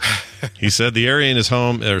 He said the area is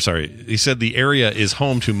home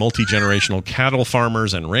to multi-generational cattle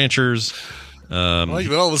farmers and ranchers. But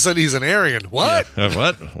all of a sudden he's an Aryan. What? Yeah.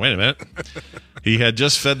 What? Wait a minute. He had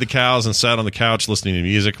just fed the cows and sat on the couch listening to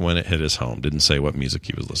music when it hit his home. Didn't say what music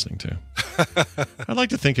he was listening to. I'd like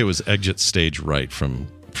to think it was Exit Stage Right from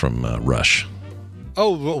Rush.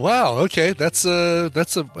 Oh, wow. Okay. That's an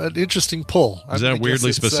interesting pull. Is that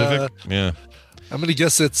weirdly specific? Yeah. I'm going to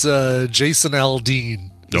guess it's Jason Aldean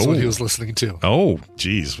is what he was listening to. Oh,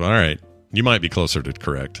 geez. All right. You might be closer to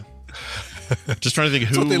correct. Just trying to think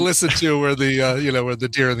who. That's what they listen to where the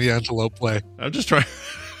deer and the antelope play. I'm just trying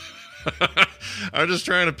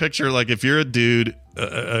to picture, like, if you're a dude,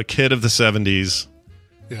 a kid of the 70s.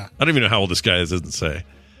 Yeah. I don't even know how old this guy is, it doesn't say.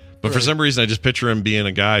 But for some reason, I just picture him being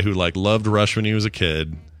a guy who, like, loved Rush when he was a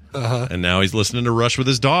kid. Uh-huh. And now he's listening to Rush with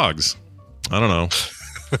his dogs. I don't know.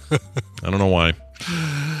 I don't know why.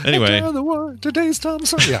 Anyway. Enter the war, today's Tom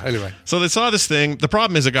Sawyer. Yeah, anyway. So they saw this thing. The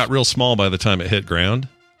problem is it got real small by the time it hit ground.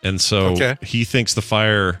 And so he thinks the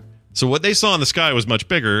fire... So what they saw in the sky was much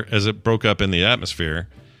bigger as it broke up in the atmosphere.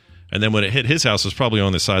 And then when it hit his house, it was probably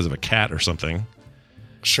on the size of a cat or something.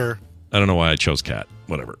 Sure. I don't know why I chose cat.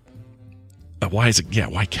 Whatever. Why is it? Yeah,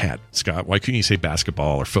 why cat, Scott? Why couldn't you say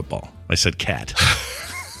basketball or football? I said cat.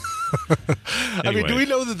 Anyway. I mean, do we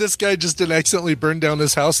know that this guy just didn't accidentally burn down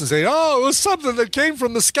his house and say, "Oh, it was something that came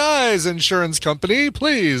from the skies"? Insurance company,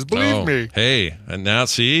 please believe me. Hey, and now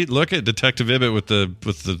see, look at Detective Ibbett with the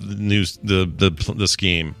news, the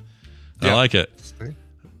scheme. Yeah. I like it.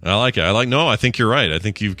 I like it. No, I think you're right. I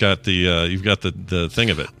think you've got the thing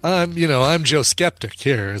of it. I'm Joe Skeptic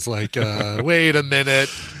here. It's like, wait a minute.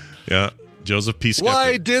 Yeah. Joseph P. Skeptic.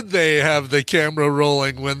 Why did they have the camera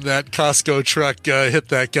rolling when that Costco truck hit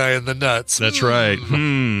that guy in the nuts? That's right.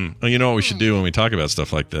 Well, you know what we should do when we talk about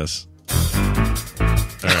stuff like this? All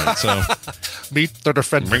right, so... Meet the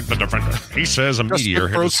defender. He says a meteor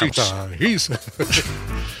hit his house.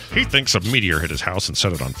 He thinks a meteor hit his house and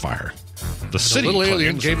set it on fire. The city little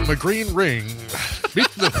alien gave him a green ring.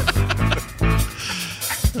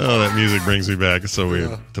 Oh, that music brings me back. It's so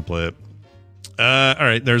weird to play it. All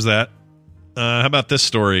right, there's that. How about this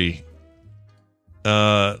story?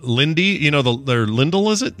 Lindy, they're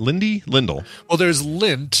Lindell, is it? Lindell. Well, there's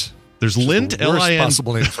Lint. There's Lint, L-I-N.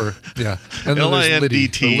 Possible name for, yeah. And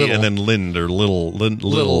L-I-N-D-T, and then Lind, or little.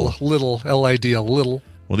 Little, L-I-D-L, little.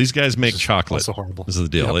 Well, these guys make chocolate. Also horrible. This is the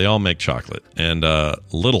deal. Yep. They all make chocolate. And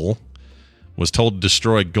Little was told to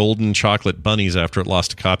destroy golden chocolate bunnies after it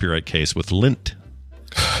lost a copyright case with Lint.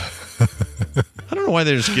 I don't know why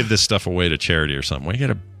they just give this stuff away to charity or something. Why you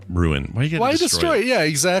got to ruin? Why you got to destroy it? Yeah,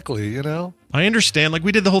 exactly. I understand. Like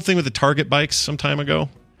we did the whole thing with the Target bikes some time ago.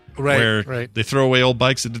 Right. They throw away old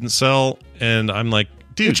bikes that didn't sell. And I'm like,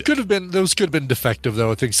 dude. Those could have been defective,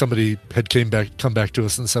 though. I think somebody had come back to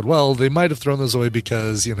us and said, well, they might have thrown those away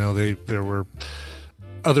because, there were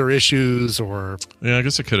other issues or... Yeah, I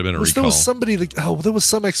guess it could have been a recall. There was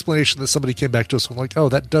some explanation that somebody came back to us and like, oh,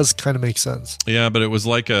 that does kind of make sense. Yeah, but it was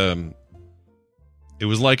like a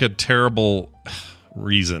terrible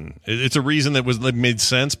reason. It's a reason that made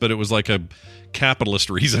sense, but it was like a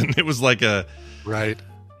capitalist reason. It was like a... Right.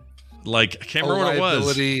 Like, I can't remember what it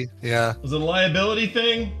was. Yeah. Was it a liability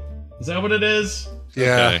thing? Is that what it is?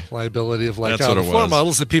 Yeah, okay. liability of That's what it floor was.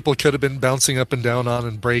 models that people could have been bouncing up and down on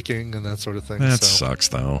and breaking and that sort of thing. That sucks,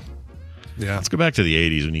 though. Yeah. Let's go back to the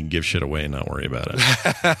 80s when you can give shit away and not worry about it.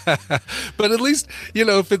 But at least,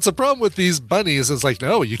 if it's a problem with these bunnies, it's like,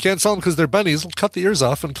 no, you can't sell them because they're bunnies. We'll cut the ears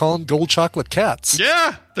off and call them gold chocolate cats.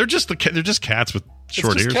 Yeah, they're just cats with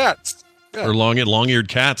short ears. Cats. Yeah. Or long-eared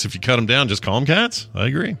cats. If you cut them down, just call them cats. I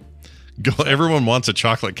agree. Everyone wants a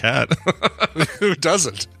chocolate cat. Who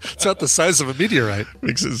doesn't? It's not the size of a meteorite.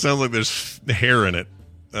 It sounds like there's hair in it.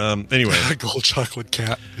 Anyway, a gold chocolate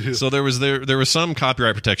cat. So there was some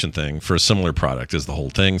copyright protection thing for a similar product is the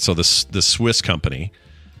whole thing. So the Swiss company,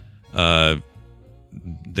 they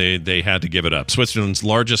had to give it up. Switzerland's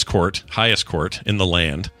highest court in the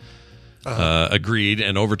land, agreed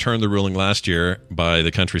and overturned the ruling last year by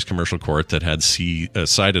the country's commercial court that had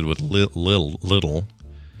sided with Little.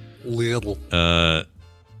 So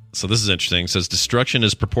this is interesting. It says destruction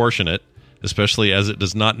is proportionate, especially as it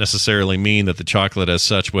does not necessarily mean that the chocolate as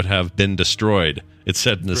such would have been destroyed. It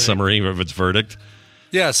said in the summary of its verdict.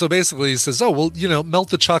 Yeah, so basically he says, melt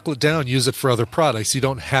the chocolate down, use it for other products. You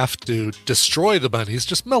don't have to destroy the bunnies,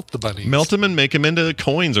 just melt the bunnies. Melt them and make them into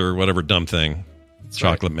coins or whatever dumb thing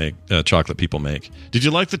chocolate people make. Did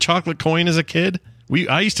you like the chocolate coin as a kid?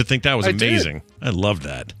 I used to think that was amazing. I loved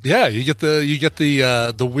that. Yeah, you get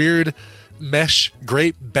the weird mesh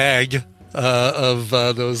grape bag of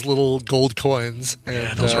those little gold coins.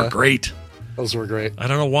 And, those were great. Those were great. I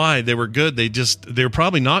don't know why they were good. They were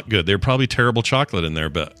probably not good. They were probably terrible chocolate in there.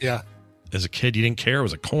 But yeah, as a kid, you didn't care. It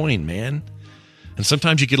was a coin, man. And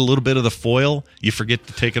sometimes you get a little bit of the foil. You forget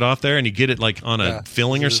to take it off there, and you get it like on a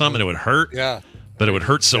filling or something. And it would hurt. Yeah, but it would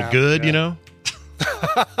hurt so good,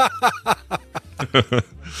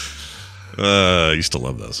 I used to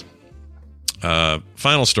love those.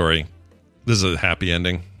 Final story. This is a happy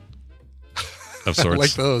ending of sorts. I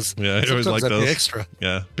like those. Yeah, I always like those. Extra.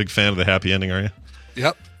 Yeah, big fan of the happy ending, are you?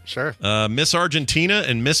 Yep, sure. Miss Argentina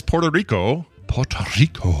and Miss Puerto Rico.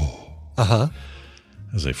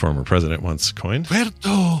 As a former president once coined.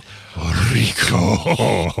 Puerto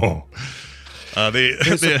Rico.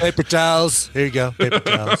 Here's some paper towels. Here you go, paper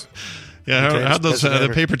towels. Yeah, how those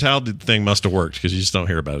the paper towel thing must have worked because you just don't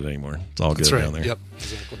hear about it anymore. It's all good down there. Yep,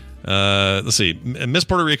 exactly. Let's see. Miss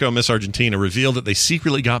Puerto Rico and Miss Argentina revealed that they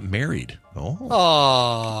secretly got married.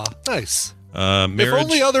 Oh, nice. Marriage. If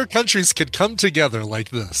only other countries could come together like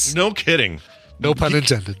this. No kidding. No pun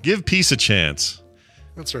intended. Give peace a chance.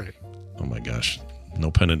 That's right. Oh my gosh.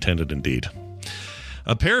 No pun intended indeed.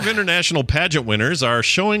 A pair of international pageant winners are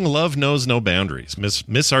showing love knows no boundaries.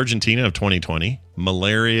 Miss Argentina of 2020,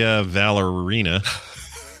 Malaria Valerina.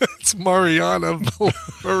 It's Mariana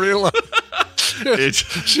Varela.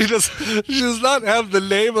 She does not have the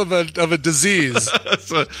name of a disease.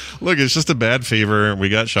 So, look, it's just a bad fever. We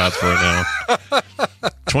got shots for it now.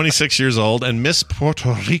 26 years old, and Miss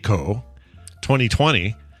Puerto Rico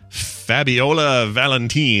 2020, Fabiola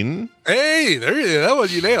Valentin. Hey, that one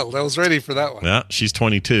you nailed. I was ready for that one. Yeah, she's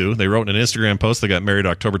 22. They wrote in an Instagram post they got married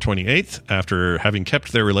October 28th after having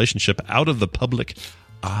kept their relationship out of the public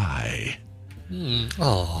eye. Let's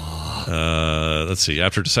see.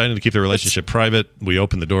 After deciding to keep their relationship private, we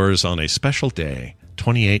opened the doors on a special day,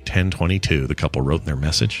 28/10/22. The couple wrote in their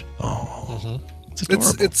message. Oh, it's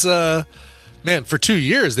adorable. It's man, for 2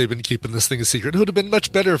 years they've been keeping this thing a secret. It would have been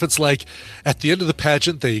much better if it's like at the end of the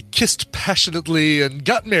pageant they kissed passionately and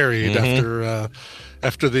got married after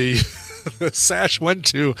the sash went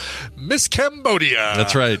to Miss Cambodia.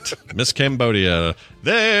 That's right. Miss Cambodia.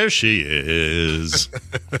 There she is.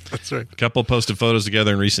 That's right. Couple posted photos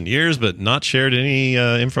together in recent years, but not shared any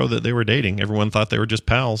info that they were dating. Everyone thought they were just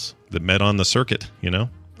pals that met on the circuit, you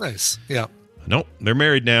know? Nice. Yeah. Nope. They're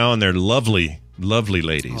married now, and they're lovely, lovely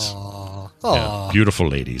ladies. Aww. Yeah, beautiful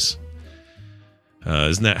ladies.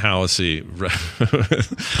 Isn't that how? Let's see.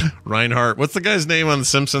 Reinhardt. What's the guy's name on The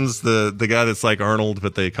Simpsons? The guy that's like Arnold,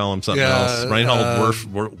 but they call him something else. Reinhold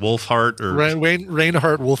Wolfhart or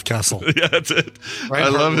Reinhardt Wolfcastle. Yeah, that's it.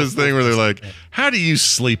 Reinhardt I love his thing where they're like, Yeah. "How do you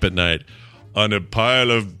sleep at night?" On a pile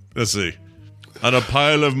of on a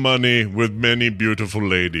pile of money with many beautiful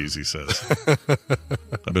ladies, he says.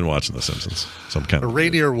 I've been watching The Simpsons, so I'm kind of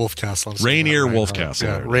Rainier Wolfcastle. Rainier Wolfcastle.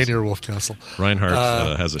 Yeah, Rainier Wolfcastle.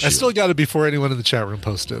 Reinhardt has a shield. I still got it before anyone in the chat room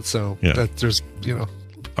posted it, so that there's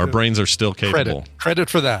our brains are still capable. Credit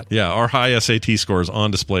for that. Yeah, our high SAT score is on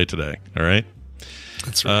display today. All right.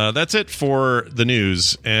 That's right. That's it for the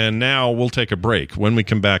news, and now we'll take a break. When we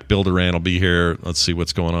come back, Bill Duran will be here. Let's see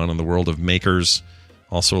what's going on in the world of makers.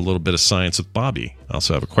 Also, a little bit of science with Bobby. I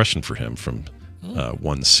also have a question for him from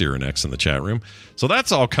one Cyrenex in the chat room. So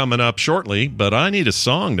that's all coming up shortly, but I need a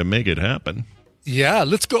song to make it happen. Yeah,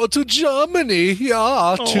 let's go to Germany.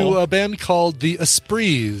 Yeah, to a band called the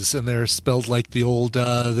Esprits, and they're spelled like the old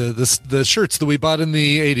the shirts that we bought in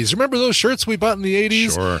the 80s. Remember those shirts we bought in the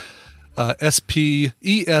 80s? Sure. Esprits,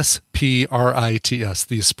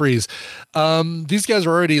 the Esprits. These guys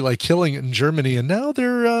are already like killing it in Germany, and now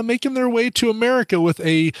they're making their way to America with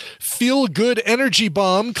a feel-good energy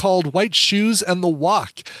bomb called White Shoes and the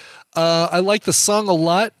Walk. I like the song a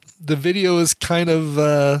lot. The video is kind of,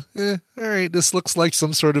 all right, this looks like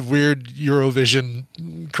some sort of weird Eurovision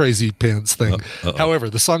crazy pants thing. However,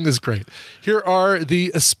 the song is great. Here are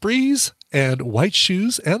the Esprits and White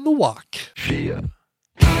Shoes and the Walk. Yeah.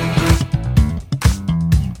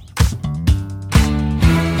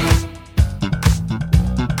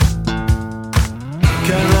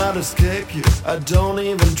 Cannot escape you, I don't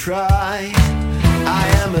even try. I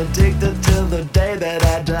am addicted till the day that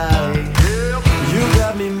I die. You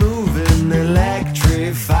got me moving,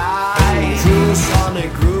 electrified. True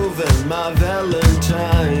sonic grooving, my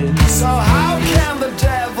Valentine. So how can the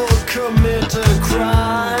devil commit a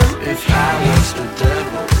crime? If I was the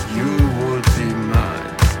devil, you would be mine.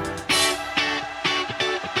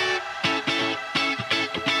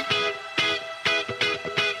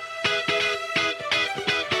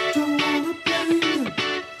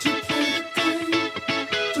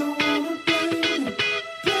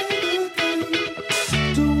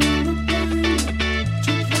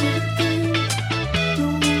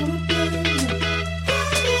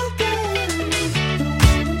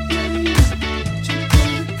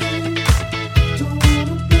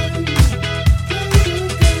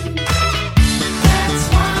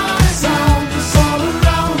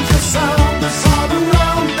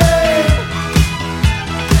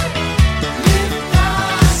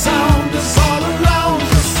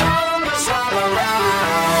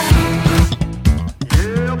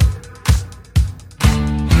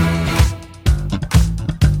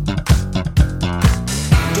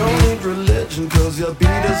 Your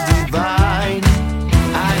beat is divine.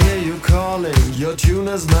 I hear you calling, your tune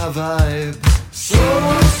is my vibe.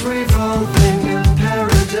 Souls revolving in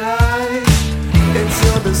paradise. It's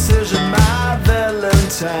your decision, my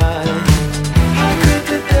Valentine. How could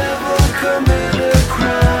the devil commit a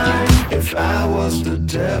crime? If I was the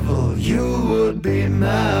devil, you would be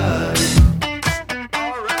mine.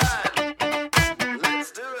 Alright,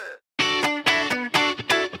 let's do it.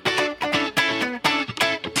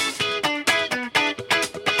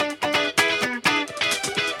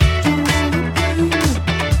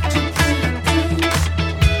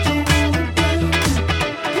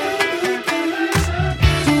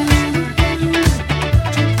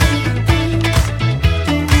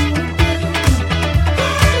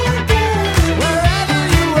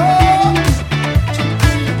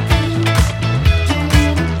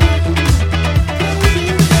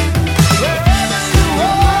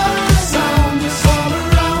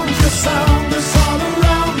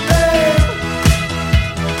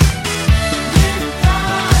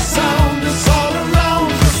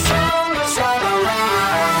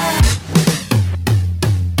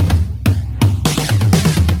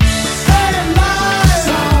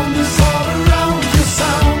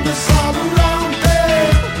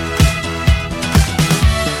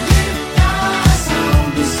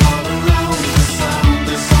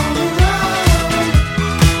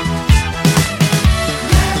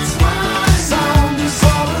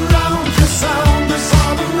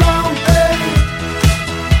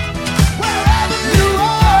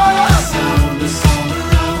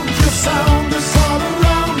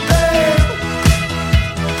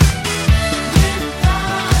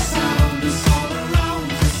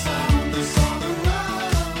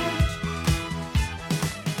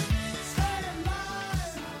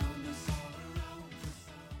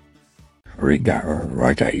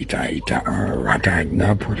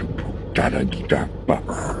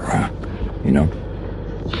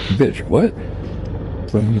 Bitch, what?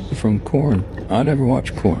 From Corn. I never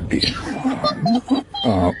watched Corn.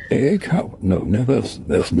 Egg? No, that's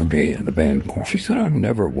the band Corn. She said I've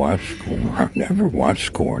never watched Corn. I've never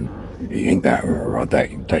watched Corn.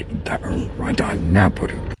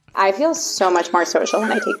 I feel so much more social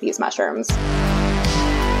when I take these mushrooms.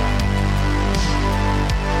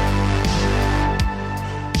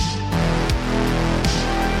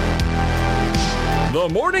 The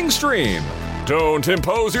morning stream. Don't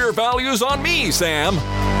impose your values on me, Sam.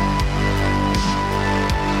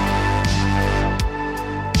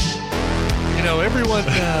 You know,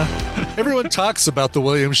 everyone talks about the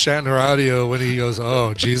William Shatner audio when he goes,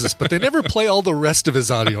 "Oh, Jesus," but they never play all the rest of his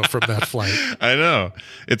audio from that flight. I know.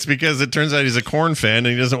 It's because it turns out he's a Corn fan and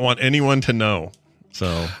he doesn't want anyone to know.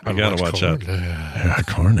 So you got to watch out.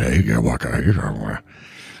 Corn.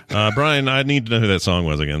 Brian, I need to know who that song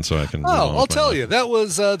was again so I can... I'll tell you. That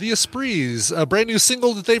was the Esprits, a brand new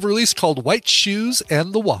single that they've released called White Shoes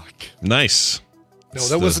and the Walk. Nice. No,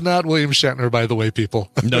 that was not William Shatner, by the way, people.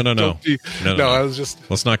 No. No, I was just...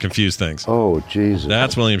 Let's not confuse things. Oh, Jesus.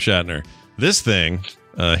 That's William Shatner. This thing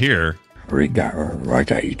here... So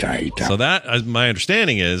that, my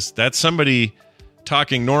understanding is, that's somebody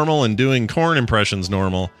talking normal and doing Corn impressions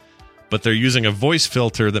normal, but they're using a voice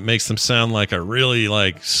filter that makes them sound like a really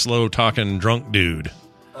slow talking drunk dude.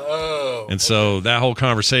 Oh. And so that whole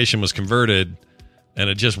conversation was converted, and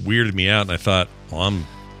it just weirded me out. And I thought, well, I'm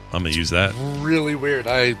going to use that. Really weird.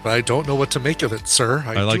 I don't know what to make of it, sir.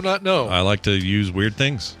 I do not know. I like to use weird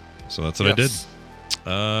things, so that's what I did.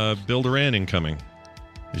 Bill Duran incoming,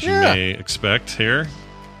 as you may expect here.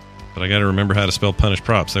 But I got to remember how to spell punish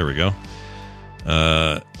props. There we go.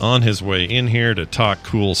 On his way in here to talk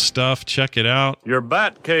cool stuff. Check it out. Your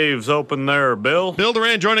bat cave's open there, Bill. Bill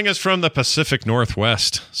Duran joining us from the Pacific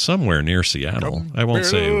Northwest, somewhere near Seattle. I won't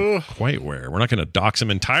say quite where. We're not going to dox him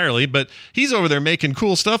entirely, but he's over there making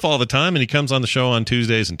cool stuff all the time, and he comes on the show on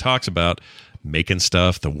Tuesdays and talks about making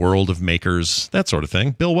stuff, the world of makers, that sort of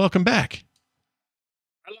thing. Bill, welcome back.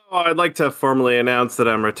 Hello, I'd like to formally announce that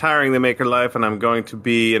I'm retiring the Maker Life and I'm going to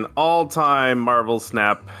be an all-time Marvel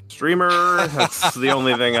Snap streamer. That's the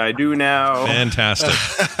only thing I do now. Fantastic.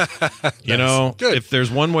 You know, if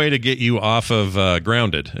there's one way to get you off of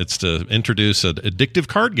Grounded, it's to introduce an addictive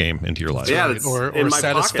card game into your life. Yeah, or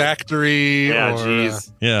Satisfactory. Yeah,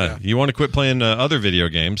 jeez. Yeah, you want to quit playing other video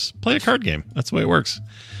games, play a card game. That's the way it works.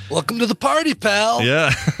 Welcome to the party, pal.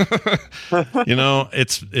 Yeah. You know,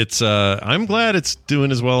 it's I'm glad it's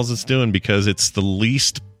doing as well as it's doing because it's the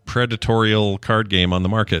least predatorial card game on the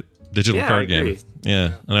market. Digital card game.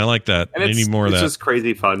 Yeah. And I like that. And I need more of that. It's just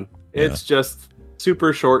crazy fun. It's just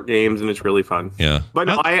super short games and it's really fun. Yeah. But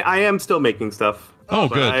no, I am still making stuff. Oh,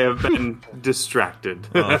 but good. I have been distracted.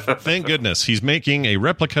 Thank goodness. He's making a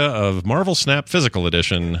replica of Marvel Snap Physical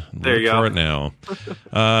Edition. There you Look go. for it now.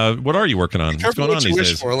 What are you working on? What's going on these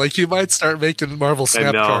days? For. You might start making Marvel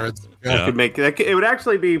Snap cards. Yeah. You could make it would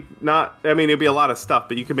actually be not. I mean, it'd be a lot of stuff,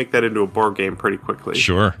 but you could make that into a board game pretty quickly.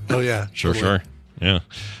 Sure. Oh yeah. Sure. Yeah.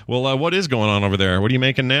 Well, what is going on over there? What are you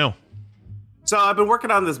making now? So I've been working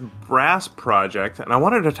on this brass project, and I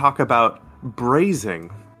wanted to talk about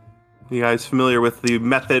brazing. You guys familiar with the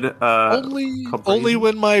method? Only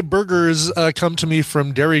when my burgers come to me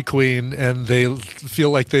from Dairy Queen and they feel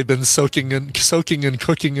like they've been soaking and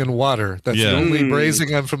cooking in water. That's the only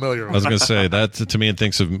brazing I'm familiar with. I was going to say that to me. I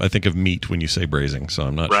think of meat when you say brazing, so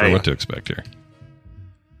I'm not sure what to expect here.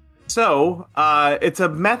 So it's a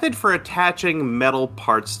method for attaching metal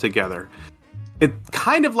parts together. It's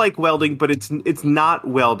kind of like welding, but it's not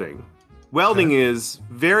welding. Welding is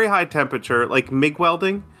very high temperature, like MIG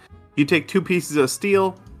welding. You take two pieces of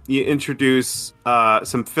steel, you introduce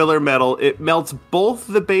some filler metal. It melts both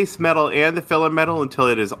the base metal and the filler metal until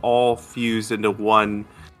it is all fused into one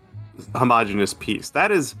homogeneous piece.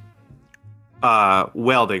 That is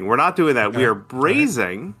welding. We're not doing that. We are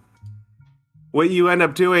brazing. What you end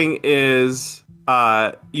up doing is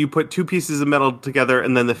you put two pieces of metal together,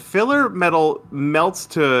 and then the filler metal melts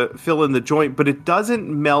to fill in the joint, but it doesn't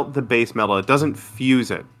melt the base metal. It doesn't fuse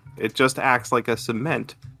it. It just acts like a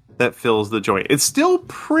cement that fills the joint. It's still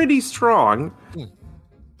pretty strong,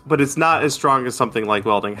 but it's not as strong as something like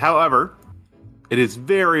welding. However, it is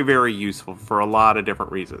very, very useful for a lot of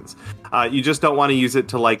different reasons. You just don't want to use it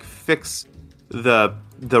to fix the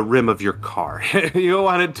rim of your car. You don't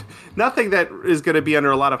want it. Nothing that is going to be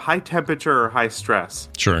under a lot of high temperature or high stress.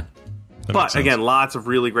 Sure. But again, lots of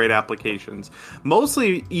really great applications.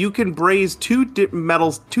 Mostly, you can braze two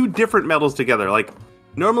different metals together. Like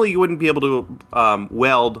normally, you wouldn't be able to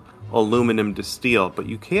weld aluminum to steel, but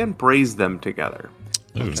you can braze them together.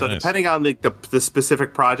 Ooh, so nice. depending on the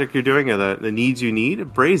specific project you're doing or the needs you need,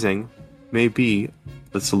 brazing may be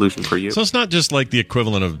the solution for you. So it's not just like the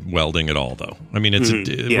equivalent of welding at all, though. I mean,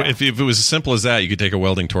 Yeah. if it was as simple as that, you could take a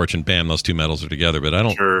welding torch and bam, those two metals are together. But I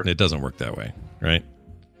don't. Sure. It doesn't work that way, right?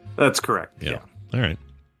 That's correct. Yeah. All right.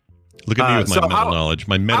 Look at me with my so metal knowledge.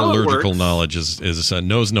 My metallurgical works- knowledge is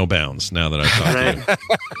knows no bounds. Now that I've talked to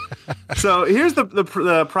you. So here's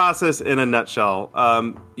the process in a nutshell.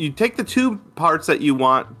 You take the two parts that you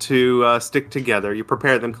want to stick together. You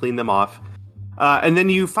prepare them, clean them off. And then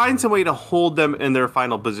you find some way to hold them in their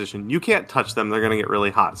final position. You can't touch them. They're going to get really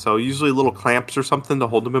hot. So usually little clamps or something to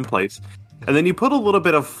hold them in place. And then you put a little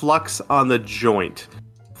bit of flux on the joint.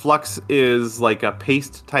 Flux is like a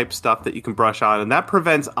paste type stuff that you can brush on, and that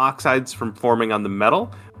prevents oxides from forming on the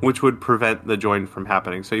metal, which would prevent the joint from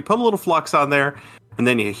happening. So you put a little flux on there, and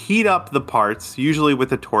then you heat up the parts, usually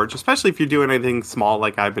with a torch, especially if you're doing anything small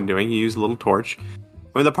like I've been doing. You use a little torch.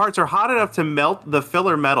 When the parts are hot enough to melt the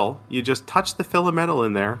filler metal, you just touch the filler metal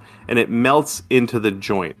in there, and it melts into the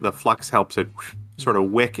joint. The flux helps it sort of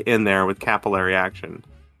wick in there with capillary action.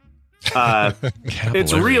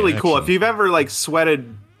 It's really cool. If you've ever like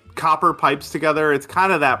sweated copper pipes together, it's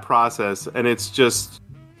kind of that process, and it's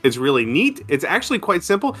really neat. It's actually quite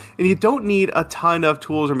simple, and you don't need a ton of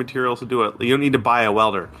tools or materials to do it. You don't need to buy a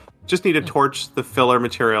welder. Just need to torch the filler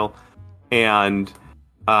material and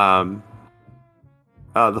the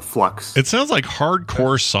flux. It sounds like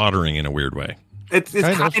hardcore soldering in a weird way. It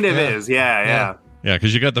kind of is. Yeah. Yeah,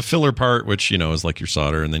 because you got the filler part, which is like your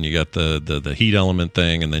solder, and then you got the heat element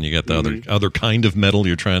thing, and then you got the other kind of metal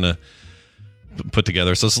you're trying to put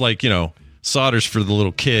together. So it's like solder's for the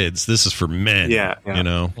little kids. This is for men. Yeah.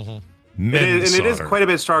 Men it is quite a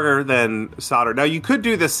bit stronger than solder. Now, you could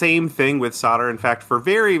do the same thing with solder. In fact, for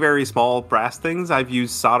very, very small brass things, I've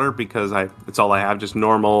used solder because it's all I have, just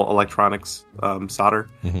normal electronics solder.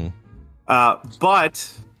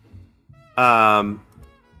 But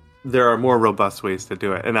there are more robust ways to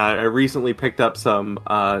do it. And I recently picked up some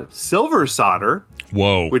silver solder.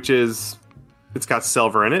 Whoa. Which is... It's got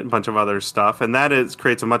silver in it, a bunch of other stuff, and that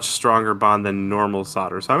creates a much stronger bond than normal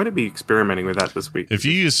solder. So I'm going to be experimenting with that this week. If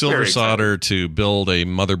you use silver solder to build a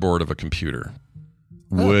motherboard of a computer,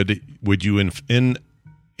 would you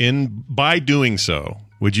by doing so,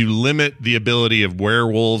 would you limit the ability of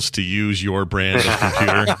werewolves to use your brand of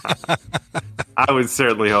computer? I would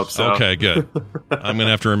certainly hope so. Okay, good. I'm going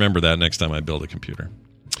to have to remember that next time I build a computer.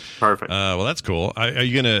 Perfect. Well, that's cool. Are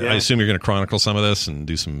you gonna? Yeah. I assume you're gonna chronicle some of this and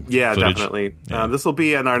do some. Yeah, footage? Definitely. Yeah. This will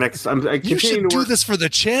be in our next. You should do this for the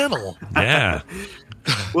channel. Yeah.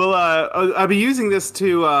 Well, I'll be using this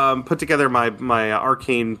to put together my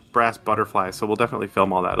arcane brass butterfly. So we'll definitely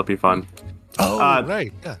film all that. It'll be fun. Oh,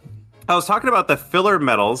 right. Yeah. I was talking about the filler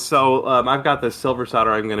metals. So I've got the silver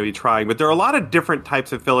solder I'm going to be trying, but there are a lot of different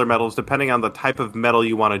types of filler metals depending on the type of metal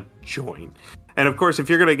you want to join. And of course, if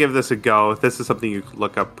you're going to give this a go, this is something you can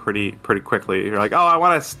look up pretty quickly. You're like, I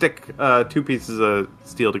want to stick two pieces of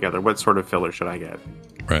steel together. What sort of filler should I get?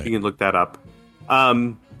 Right. You can look that up.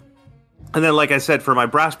 And then, like I said, for my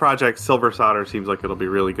brass project, silver solder seems like it'll be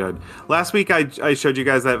really good. Last week, I showed you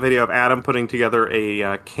guys that video of Adam putting together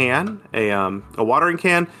a watering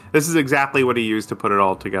can. This is exactly what he used to put it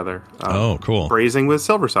all together. Cool. Brazing with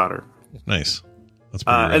silver solder. Nice. That's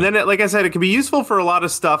and then, like I said, it can be useful for a lot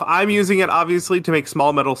of stuff. I'm using it, obviously, to make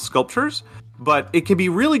small metal sculptures, but it can be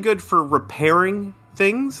really good for repairing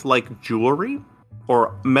things like jewelry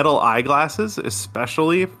or metal eyeglasses,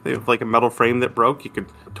 especially if they have like a metal frame that broke. You could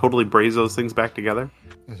totally braze those things back together.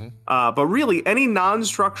 But really, any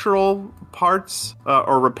non-structural parts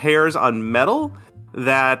or repairs on metal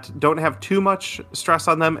that don't have too much stress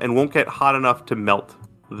on them and won't get hot enough to melt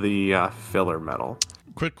the filler metal.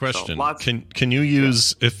 Quick question: Can you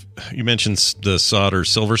use, if you mentioned the silver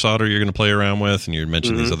solder you're going to play around with, and you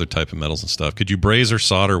mentioned these other type of metals and stuff? Could you braze or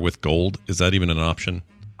solder with gold? Is that even an option?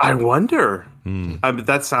 I wonder. I mean,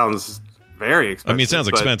 that sounds very expensive. I mean, it sounds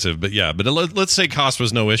expensive, but yeah. But let's say cost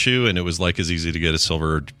was no issue, and it was like as easy to get as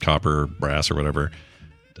silver, copper, brass, or whatever.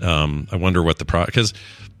 I wonder what the because.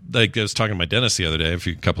 Like I was talking to my dentist the other day,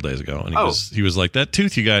 a couple days ago, and he was like, "That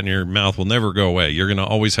tooth you got in your mouth will never go away. You're going to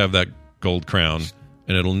always have that gold crown,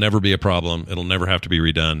 and it'll never be a problem. It'll never have to be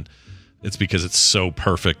redone. It's because it's so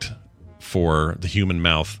perfect for the human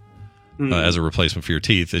mouth as a replacement for your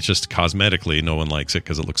teeth. It's just cosmetically, no one likes it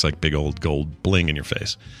because it looks like big old gold bling in your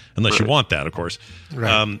face, unless you want that, of course.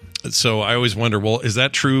 Right. So I always wonder, well, is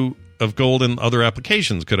that true of gold in other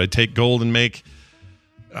applications? Could I take gold and make?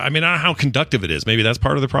 I mean, I don't know how conductive it is. Maybe that's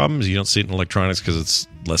part of the problem is you don't see it in electronics because it's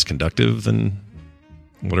less conductive than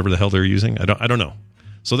whatever the hell they're using. I don't know.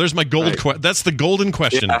 So there's my gold. That's the golden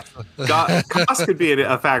question. Yeah. Cost could be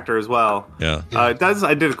a factor as well. Yeah. It does.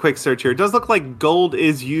 I did a quick search here. It does look like gold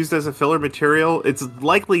is used as a filler material. It's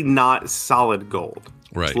likely not solid gold.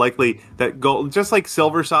 Right. It's likely that gold, just like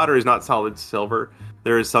silver solder is not solid silver,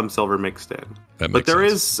 there is some silver mixed in. But there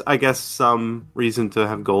is, I guess, some reason to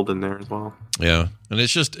have gold in there as well. Yeah. And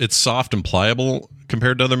it's soft and pliable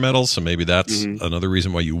compared to other metals. So maybe that's another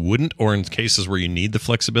reason why you wouldn't. Or in cases where you need the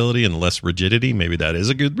flexibility and less rigidity, maybe that is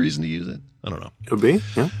a good reason to use it. I don't know. Could be.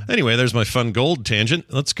 Yeah. Anyway, there's my fun gold tangent.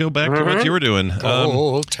 Let's go back to what you were doing.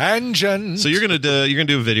 Tangent. So you're gonna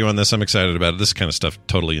do a video on this. I'm excited about it. This kind of stuff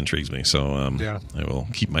totally intrigues me. So I will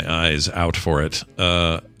keep my eyes out for it.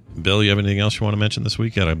 Bill, you have anything else you want to mention this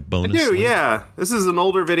week? Got a bonus? I do, yeah. This is an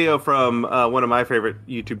older video from one of my favorite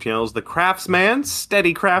YouTube channels, The Craftsman,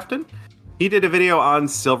 Steady Crafting. He did a video on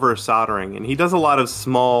silver soldering, and he does a lot of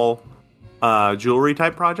small jewelry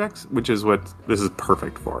type projects, which is what this is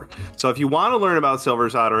perfect for. So if you want to learn about silver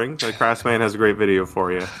soldering, The Craftsman has a great video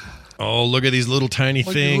for you. Oh, look at these little tiny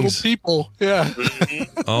things. Little people, yeah.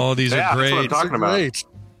 Oh, these are great. That's what I'm talking about.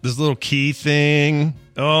 This little key thing.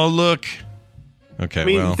 Oh, look. Okay, I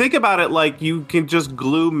mean, think about it like you can just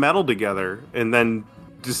glue metal together and then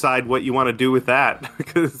decide what you want to do with that.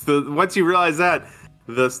 Because once you realize that,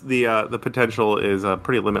 the potential is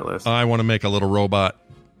pretty limitless. I want to make a little robot.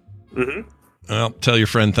 Mm-hmm. Well, tell your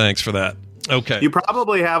friend thanks for that. Okay. You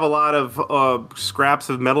probably have a lot of scraps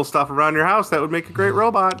of metal stuff around your house that would make a great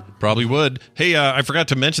robot. Probably would. Hey, I forgot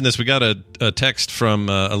to mention this. We got a text from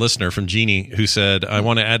a listener, from Jeannie, who said, I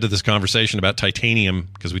want to add to this conversation about titanium,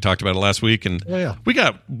 because we talked about it last week, and we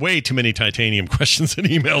got way too many titanium questions and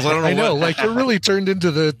emails. I know. Like it really turned into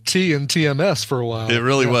the T and TMS for a while. It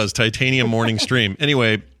really was. Titanium morning stream.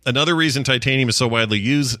 Anyway, another reason titanium is so widely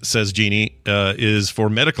used, says Jeannie, is for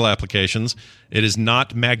medical applications. It is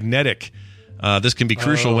not magnetic. This can be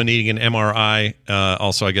crucial when needing an MRI.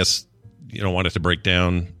 Also, I guess you don't want it to break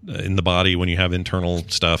down in the body when you have internal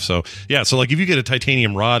stuff. So, yeah. So, like if you get a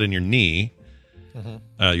titanium rod in your knee,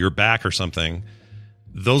 your back or something,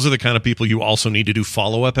 those are the kind of people you also need to do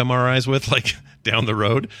follow-up MRIs with, like down the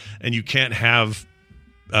road. And you can't have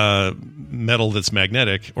metal that's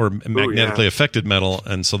magnetic or magnetically affected metal.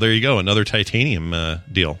 And so there you go. Another titanium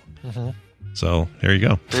deal. So there you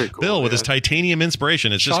go. Cool, Bill with his titanium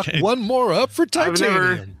inspiration. It's just one more up for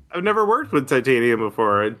titanium. I've never worked with titanium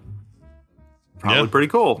before. Probably pretty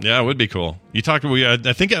cool. Yeah, it would be cool. You talked.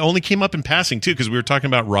 I think it only came up in passing too, because we were talking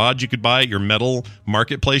about rods you could buy at your metal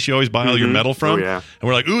marketplace. You always buy all your metal from. And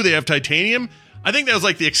we're like, ooh, they have titanium. I think that was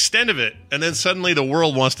like the extent of it, and then suddenly the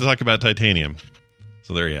world wants to talk about titanium.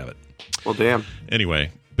 So there you have it. Well, damn.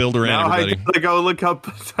 Anyway. Build around, now everybody. I gotta go look up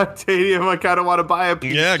titanium. I kind of want to buy a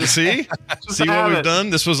piece. Yeah, see what we've done.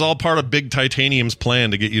 This was all part of Big Titanium's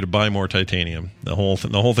plan to get you to buy more titanium. The whole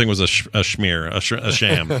thing was a smear, a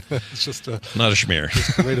sham. It's just not a smear.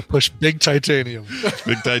 Just a way to push Big Titanium.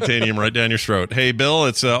 Big Titanium right down your throat. Hey, Bill,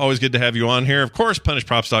 it's always good to have you on here. Of course,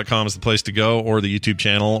 punishprops.com is the place to go, or the YouTube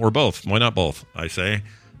channel, or both. Why not both? I say,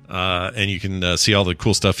 and you can see all the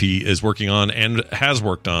cool stuff he is working on and has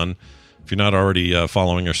worked on. If you're not already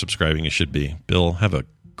following or subscribing, you should be. Bill, have a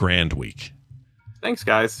grand week. Thanks,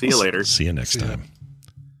 guys. See you later. See you next time.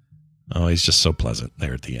 Oh, he's just so pleasant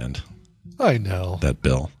there at the end. I know. That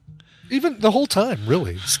Bill. Even the whole time,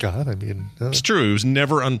 really, Scott. I mean... it's true. It was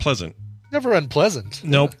never unpleasant. Never unpleasant.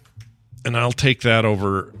 Nope. And I'll take that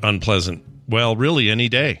over unpleasant. Well, really, any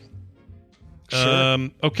day. Sure.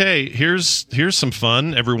 Okay, here's some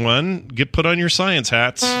fun, everyone. Get put on your science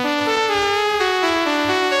hats.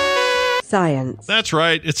 Science. That's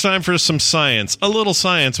right. It's time for some science. A little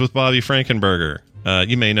science with Bobby Frankenberger.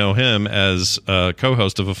 You may know him as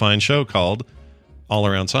co-host of a fine show called All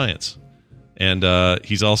Around Science. And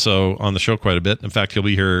he's also on the show quite a bit. In fact, he'll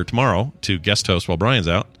be here tomorrow to guest host while Brian's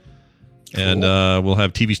out. Cool. And we'll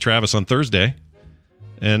have TV's Travis on Thursday.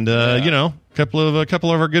 And, a couple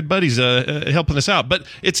of our good buddies helping us out. But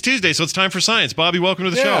it's Tuesday, so it's time for science. Bobby, welcome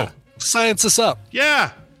to the show. Science us up.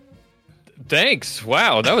 Yeah. Thanks.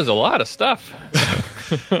 Wow, that was a lot of stuff.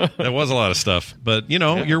 That was a lot of stuff, but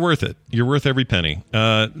you're worth it. You're worth every penny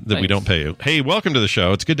that we don't pay you. Hey, welcome to the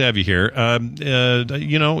show. It's good to have you here.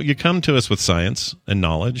 You come to us with science and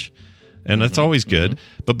knowledge, and that's always good.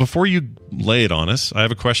 But before you lay it on us, I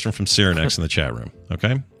have a question from Cyrenex in the chat room.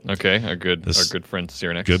 Okay. Okay. Our good friend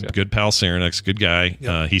Cyrenex. Good pal Cyrenex. Good guy.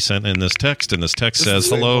 Yep. He sent in this text, and this text says,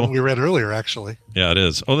 "Hello." We read earlier, actually. Yeah, it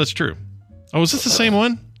is. Oh, that's true. Oh, is this the same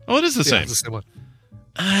one? Oh, it is the same. It's the same one.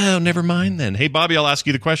 Oh, never mind then. Hey, Bobby, I'll ask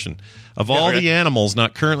you the question. Of all the animals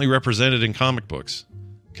not currently represented in comic books,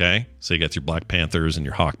 okay, so you got your Black Panthers and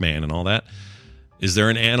your Hawkman and all that, is there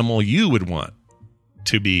an animal you would want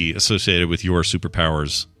to be associated with your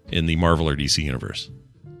superpowers in the Marvel or DC universe?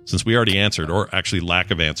 Since we already answered, or actually lack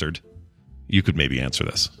of answered, you could maybe answer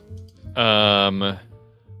this.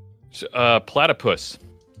 Platypus.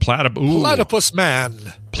 Platypus Man.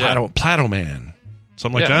 Plato Man.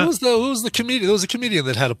 Something like that? Who was the comedian? There was a comedian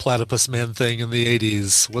that had a Platypus Man thing in the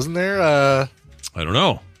 80s. Wasn't there? I don't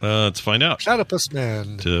know. Let's find out. Platypus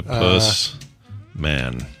Man. Platypus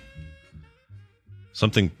Man.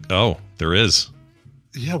 Something. Oh, there is.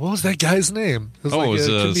 Yeah, what was that guy's name? It was like it's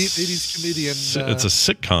a a 80s comedian. It's a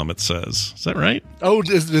sitcom, it says. Is that right? Oh,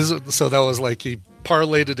 so that was like he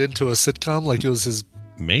parlayed it into a sitcom? Like it was his...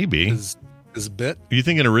 Maybe. His bit? Are you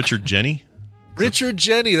thinking of Richard Jenny? Richard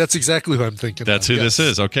Jenny, that's exactly who I'm thinking That's of. who this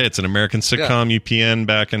is. Okay, it's an American sitcom, UPN,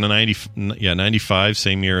 back in the 95,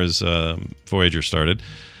 same year as Voyager started.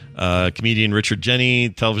 Comedian Richard Jenny,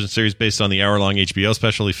 television series based on the hour-long HBO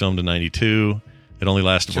special he filmed in 92. It only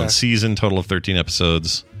lasted one season, total of 13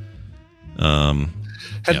 episodes.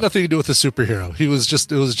 Had nothing to do with the superhero. It was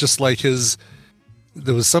just like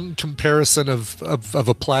there was some comparison of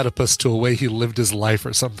a platypus to a way he lived his life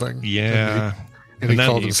or something. Yeah. And he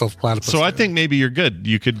called himself Platypus. So I think maybe you're good.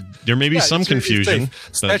 There may be some confusion.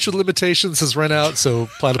 Statute of limitations has run out, so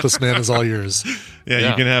Platypus Man is all yours.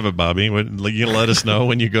 Yeah, you can have it, Bobby. You gonna let us know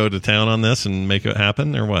when you go to town on this and make it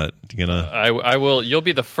happen, or what? You gonna? I will. You'll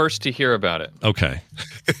be the first to hear about it. Okay.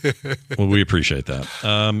 Well, we appreciate that,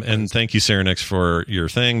 and thank you, Saranix, for your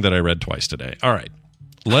thing that I read twice today. All right,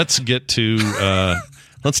 let's get to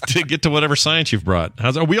get to whatever science you've brought.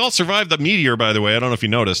 We all survived the meteor, by the way. I don't know if you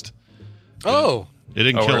noticed. Oh. It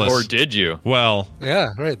didn't kill us. Or did you? Well,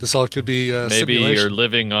 yeah, right. This all could be maybe simulation. you're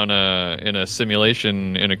living in a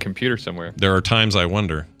simulation in a computer somewhere. There are times I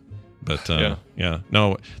wonder, but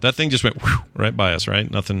no, that thing just went right by us. Right,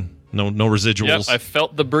 nothing, no residuals. Yep, I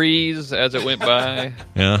felt the breeze as it went by.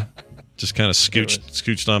 Yeah, just kind of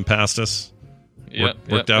scooched on past us. Yeah,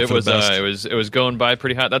 worked out for the best. It was going by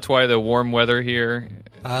pretty hot. That's why the warm weather here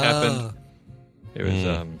happened. It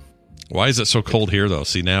was. Why is it so cold here, though?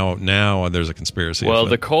 See, now there's a conspiracy. Well,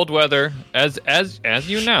 the cold weather, as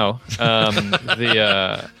you know,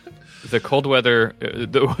 the cold weather,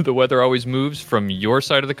 the weather always moves from your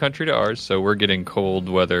side of the country to ours. So we're getting cold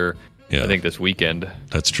weather. I think this weekend.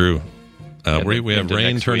 That's true. We have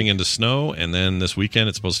rain turning into snow, and then this weekend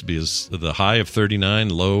it's supposed to be the high of 39,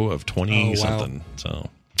 low of 20 something. So,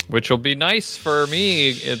 which will be nice for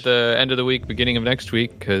me at the end of the week, beginning of next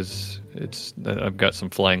week, because I've got some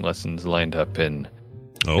flying lessons lined up, and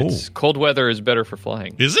cold weather is better for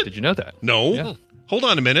flying. Is it? Did you know that? No. Yeah. Hold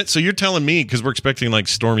on a minute. So you're telling me, because we're expecting like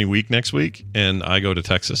stormy week next week, and I go to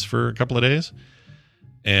Texas for a couple of days,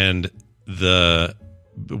 and the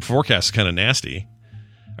forecast is kind of nasty.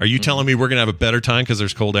 Are you telling me we're going to have a better time because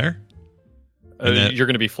there's cold air? You're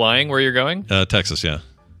going to be flying where you're going? Texas, yeah.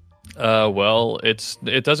 Well,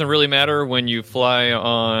 it doesn't really matter when you fly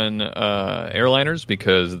on airliners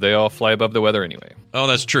because they all fly above the weather anyway. Oh,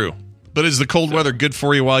 that's true. But is the cold weather good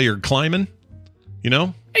for you while you're climbing? You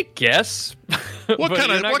know? I guess. What kind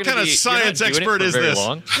of science expert is this?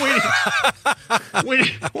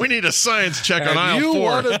 We need a science check on aisle 4. You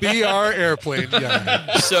want to be our airplane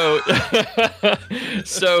guy. So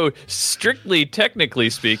strictly technically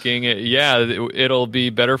speaking, yeah, it'll be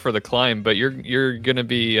better for the climb, but you're gonna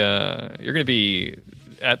be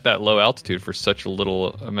at that low altitude for such a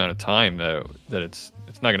little amount of time that it's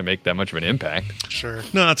not gonna make that much of an impact. Sure.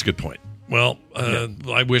 No, that's a good point. Well,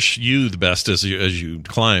 I wish you the best as you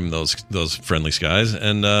climb those friendly skies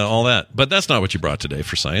and all that. But that's not what you brought today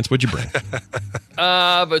for science. What'd you bring?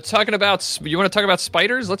 But you want to talk about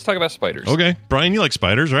spiders? Let's talk about spiders. Okay. Brian, you like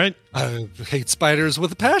spiders, right? I hate spiders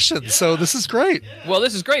with a passion, so this is great. Well,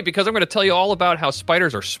 this is great because I'm going to tell you all about how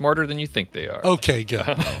spiders are smarter than you think they are. Okay, good.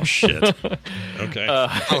 Oh, shit. Okay.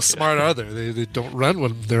 How smart are they? They don't run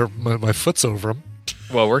when my foot's over them.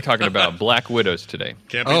 Well, we're talking about black widows today.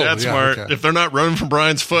 Can't be that smart. Okay. If they're not running from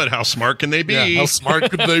Brian's foot, how smart can they be? Yeah, how smart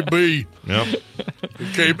could they be? Yep.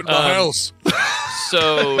 They came in my house.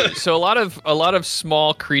 So a lot of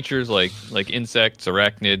small creatures like insects,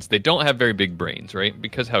 arachnids, they don't have very big brains, right?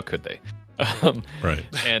 Because how could they? Right.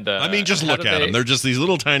 And I mean, just look at them. They're just these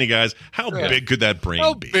little tiny guys. How big could that brain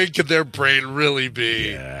be? How big could their brain really be?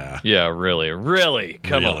 Yeah, really.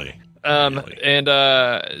 Come on.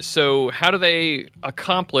 So how do they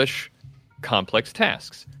accomplish complex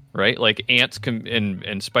tasks, right? Like ants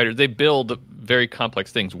and spiders, they build very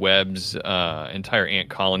complex things, webs, entire ant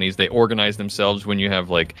colonies. They organize themselves when you have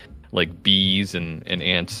like bees and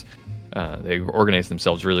ants. They organize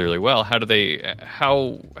themselves really, really well. How do they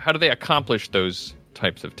accomplish those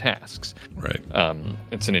types of tasks. Right.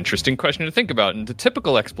 It's an interesting question to think about. And the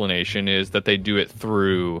typical explanation is that they do it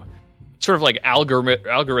through sort of like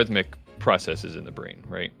algorithmic processes in the brain,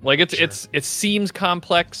 right? Like it seems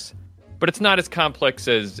complex, but it's not as complex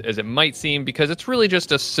as it might seem, because it's really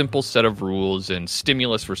just a simple set of rules and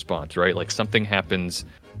stimulus response, right? Like something happens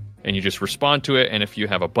and you just respond to it. And if you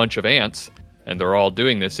have a bunch of ants and they're all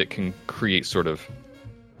doing this, it can create sort of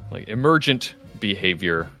like emergent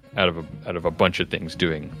behavior out of a bunch of things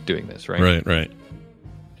doing this, right? Right.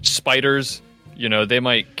 Spiders, they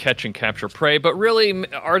might catch and capture prey, but really,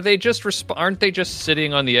 aren't they just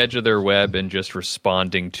sitting on the edge of their web and just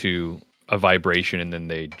responding to a vibration, and then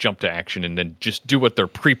they jump to action and then just do what they're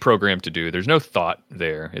pre-programmed to do? There's no thought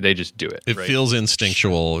there. They just do it. It feels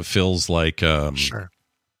instinctual. It feels like, sure.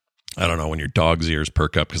 I don't know, when your dog's ears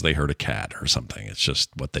perk up because they heard a cat or something. It's just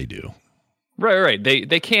what they do. Right.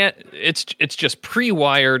 They can't. It's just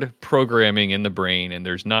pre-wired programming in the brain, and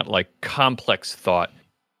there's not like complex thought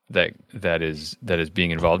that is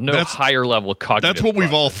being involved. No higher level cognitive. That's what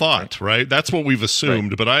we've all thought, right? That's what we've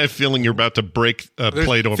assumed. Right. But I have a feeling you're about to break a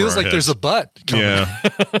plate over our feels like heads. There's a but coming.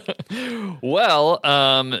 Yeah. Well,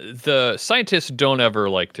 the scientists don't ever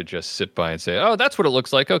like to just sit by and say, "Oh, that's what it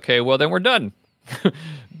looks like." Okay, well then we're done.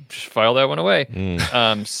 Just file that one away.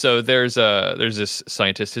 So there's this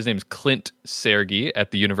scientist. His name is Clint Sergey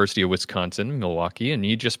at the University of Wisconsin, Milwaukee, and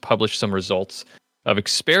he just published some results of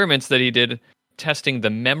experiments that he did testing the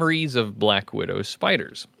memories of black widow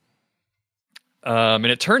spiders. And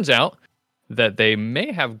it turns out that they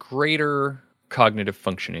may have greater cognitive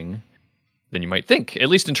functioning than you might think, at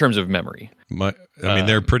least in terms of memory.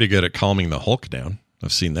 They're pretty good at calming the Hulk down.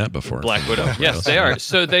 I've seen that before. Black Widow. Yes, they are.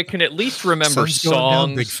 So they can at least remember songs.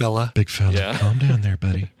 Down, big fella. Big fella. Yeah. Calm down there,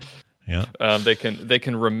 buddy. Yeah. They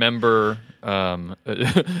can remember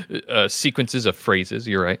sequences of phrases.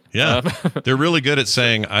 You're right. Yeah. They're really good at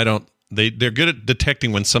saying, they're good at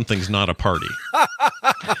detecting when something's not a party.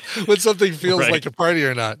 When something feels like a party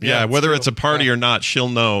or not. Yeah, whether it's a party or not, she'll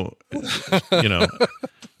know. By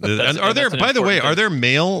the way, are there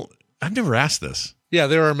male? I've never asked this. Yeah,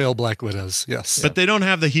 there are male black widows, yes. But they don't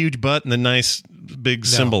have the huge butt and the nice big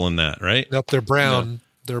symbol in that, right? Nope, they're brown.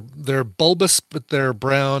 No. They're bulbous, but they're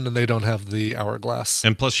brown, and they don't have the hourglass.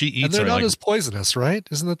 And plus she eats and they're not as poisonous, right?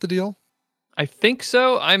 Isn't that the deal? I think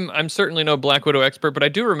so. I'm certainly no black widow expert, but I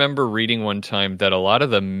do remember reading one time that a lot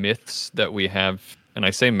of the myths that we have, and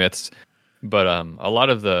I say myths, but a lot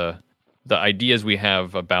of the ideas we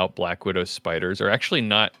have about black widow spiders are actually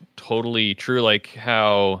not totally true, like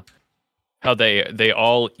how they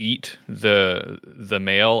all eat the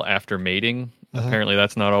male after mating. Apparently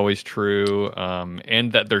that's not always true.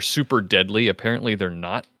 And that they're super deadly. Apparently they're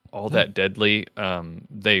not all that deadly.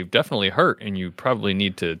 They definitely hurt, and you probably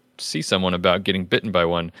need to see someone about getting bitten by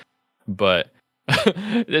one. But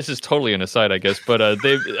this is totally an aside, I guess. But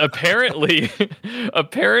they apparently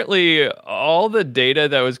all the data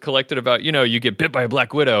that was collected about, you get bit by a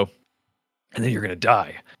black widow and then you're going to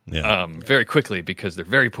die. Yeah. Very quickly, because they're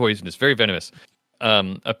very poisonous, very venomous.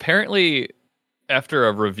 Apparently, after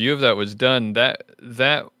a review of that was done, that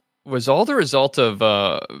was all the result of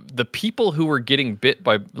the people who were getting bit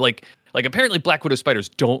by like apparently black widow spiders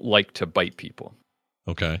don't like to bite people.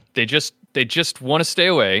 Okay. They just want to stay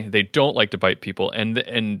away. They don't like to bite people, and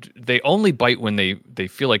they only bite when they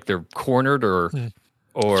feel like they're cornered or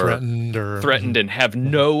threatened and have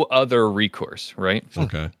no other recourse. Right.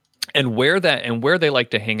 Okay. And where they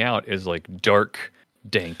like to hang out is like dark,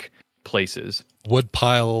 dank places, wood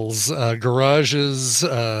piles, garages,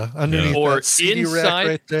 underneath that CD rack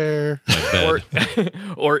right there,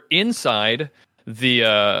 or inside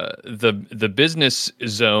the business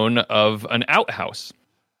zone of an outhouse.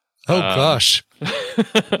 Oh gosh!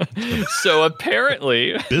 So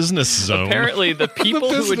apparently, business zone. Apparently, the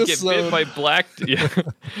people who would get bit by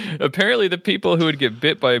apparently the people who would get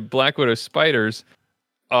bit by black widow spiders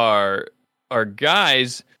are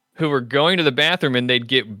guys who were going to the bathroom and they'd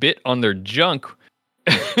get bit on their junk,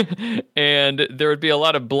 and there would be a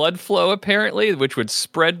lot of blood flow apparently, which would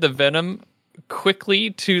spread the venom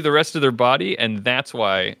quickly to the rest of their body, and that's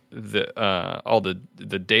why all the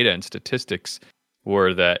data and statistics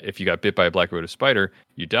were that if you got bit by a black widow spider,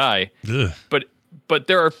 you die. Ugh. But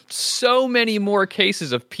there are so many more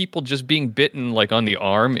cases of people just being bitten like on the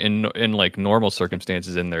arm in like normal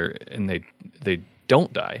circumstances, and they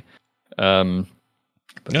don't die. Some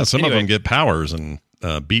of them get powers and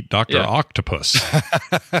beat Dr. Octopus.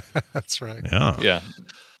 That's right. Yeah.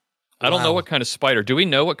 I don't know what kind of spider. Do we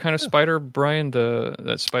know what kind of spider, Brian?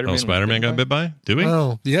 That Spider-Man. Oh, Spider-Man got bit by? Do we?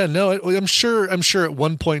 Oh, yeah. No, I'm sure at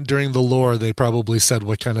one point during the lore they probably said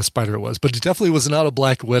what kind of spider it was, but it definitely was not a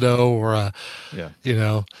black widow or a,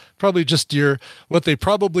 probably just what they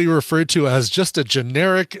probably referred to as just a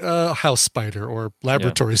generic house spider or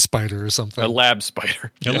laboratory spider or something. A lab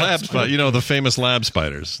spider. A lab spider. The famous lab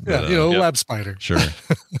spiders. Yeah, lab spider. Sure.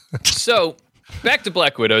 So back to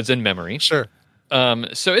Black Widows in memory. Sure.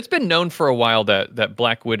 So it's been known for a while that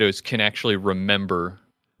Black Widows can actually remember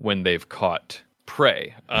when they've caught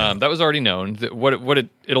prey. That was already known.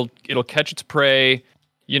 It'll catch its prey.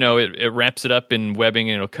 It wraps it up in webbing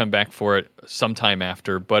and it'll come back for it sometime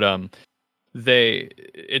after. But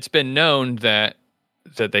it's been known that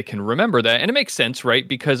they can remember that, and it makes sense, right?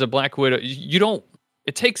 Because a Black Widow,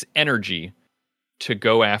 it takes energy to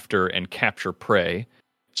go after and capture prey.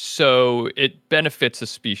 So it benefits a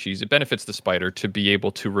species, it benefits the spider to be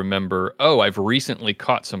able to remember, oh, I've recently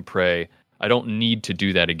caught some prey. I don't need to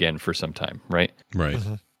do that again for some time, right? Right.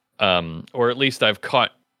 Mm-hmm. Or at least I've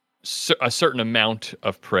caught a certain amount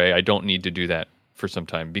of prey. I don't need to do that for some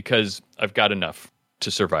time because I've got enough to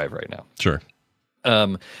survive right now. Sure.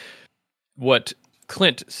 What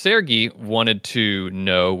Clint Sergey wanted to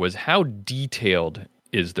know was how detailed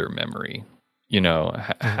is their memory?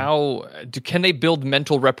 How can they build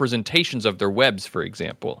mental representations of their webs, for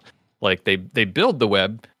example? Like they build the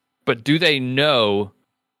web, but do they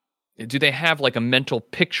have like a mental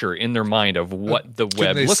picture in their mind of what the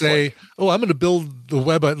web looks like? Oh, I'm going to build the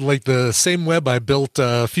web like the same web I built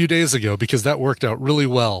a few days ago because that worked out really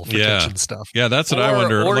well for catching stuff. Yeah, that's what I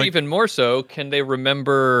wonder. Or even more so, can they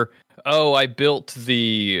remember, oh, I built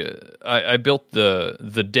the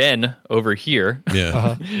den over here. Yeah.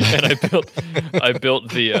 Uh-huh. And I built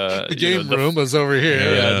the game room was over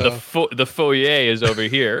here. Yeah. The foyer is over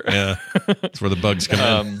here. Yeah. That's where the bugs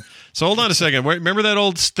come in. So hold on a second. Remember that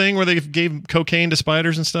old thing where they gave cocaine to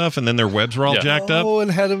spiders and stuff, and then their webs were all jacked up? Oh, and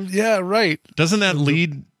had them. Yeah, right. Doesn't that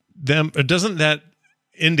lead them? Or doesn't that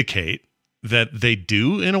indicate that they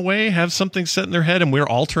do, in a way, have something set in their head, and we're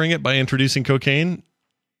altering it by introducing cocaine?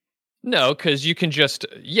 No, because you can just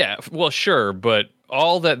sure, but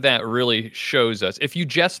all that really shows us, if you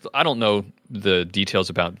just, I don't know the details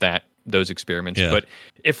about those experiments, but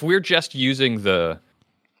if we're just using the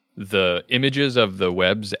images of the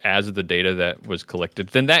webs as the data that was collected,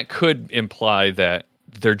 then that could imply that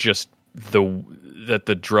they're just that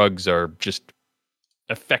the drugs are just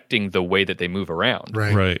affecting the way that they move around.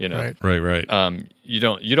 Right. You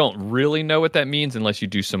don't really know what that means unless you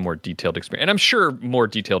do some more detailed experiment. And I'm sure more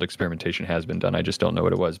detailed experimentation has been done. I just don't know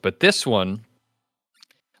what it was. But this one,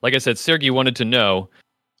 like I said, Sergey wanted to know,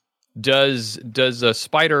 does a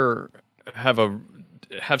spider have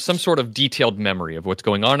some sort of detailed memory of what's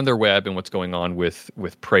going on in their web and what's going on with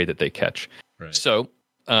prey that they catch? Right. So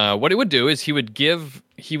what it would do is he would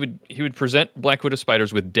present Black Widow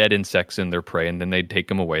spiders with dead insects in their prey, and then they'd take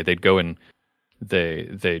them away. They'd go and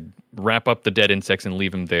they'd wrap up the dead insects and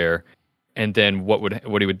leave them there. And then what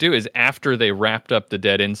he would do is, after they wrapped up the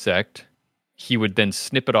dead insect, he would then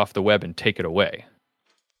snip it off the web and take it away.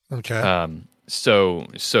 Okay. So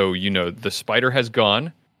the spider has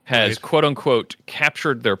gone, has quote unquote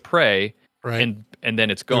captured their prey, and then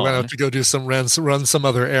it's gone. They went out to go do run some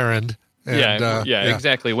other errand. And,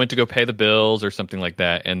 exactly. Went to go pay the bills or something like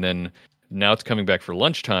that, and then now it's coming back for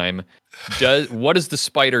lunchtime. What does the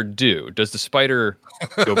spider do? Does the spider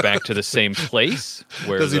go back to the same place?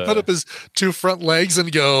 Does he put up his two front legs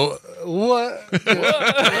and go, what?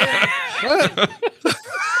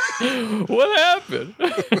 What happened?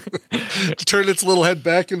 Turn its little head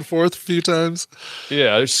back and forth a few times.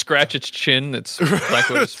 Yeah, scratch its chin. It's Black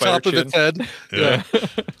Widow spider top of chin. its head.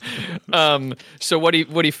 Yeah. So what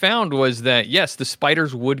he found was that yes, the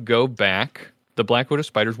spiders would go back. The Black Widow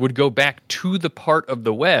spiders would go back to the part of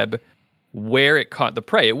the web where it caught the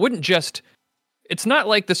prey. It wouldn't just. It's not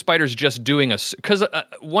like the spider's just doing because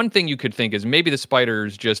one thing you could think is maybe the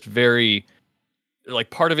spider's just very,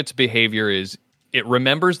 like, part of its behavior is it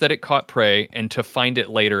remembers that it caught prey, and to find it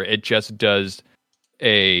later, it just does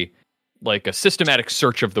a systematic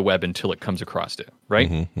search of the web until it comes across it, right?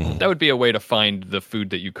 Mm-hmm, mm-hmm. That would be a way to find the food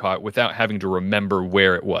that you caught without having to remember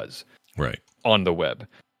where it was on the web.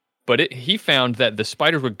 But he found that the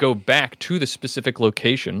spiders would go back to the specific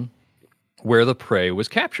location where the prey was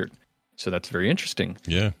captured. So that's very interesting.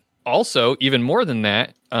 Yeah. Also, even more than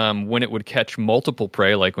that, when it would catch multiple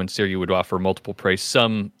prey, like when Siri would offer multiple prey,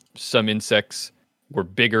 some insects were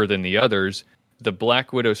bigger than the others. The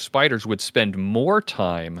Black Widow spiders would spend more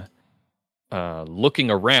time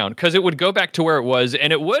looking around, because it would go back to where it was,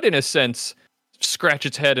 and it would, in a sense, scratch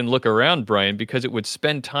its head and look around, Brian, because it would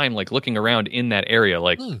spend time like looking around in that area,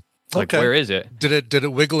 like where is it? Did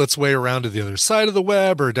it wiggle its way around to the other side of the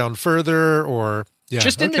web or down further, or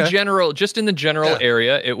just in the general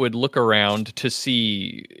area? It would look around to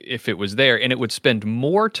see if it was there, and it would spend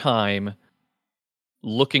more time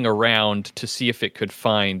looking around to see if it could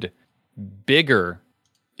find bigger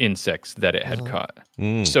insects that it had caught.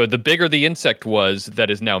 So the bigger the insect was that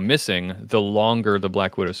is now missing, the longer the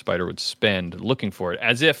black widow spider would spend looking for it,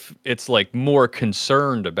 as if it's like more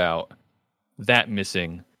concerned about that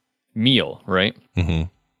missing meal, right?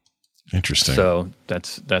 Interesting. So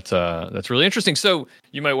that's really interesting. So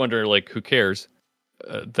you might wonder, like, who cares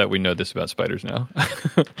that we know this about spiders now?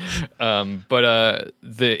 But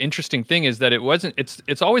the interesting thing is that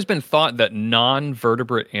it's always been thought that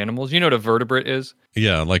non-vertebrate animals, you know what a vertebrate is?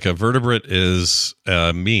 Yeah, like a vertebrate is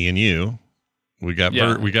me and you. We got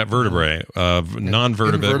vertebrae.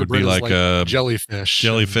 Non-vertebrate would be like a jellyfish.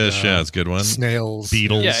 Jellyfish, yeah, it's a good one. Snails,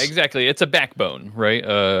 beetles. Yeah, exactly. It's a backbone, right?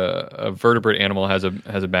 A vertebrate animal has a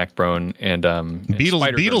backbone, and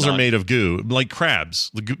beetles are made of goo, like crabs.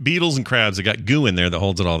 Beetles and crabs, they got goo in there that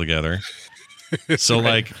holds it all together. So,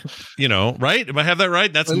 right. Right? If I have that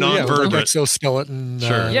right, that's non-vertebrate. Like exoskeleton.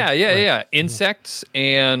 Sure. Yeah. Insects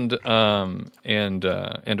and arachnids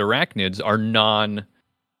are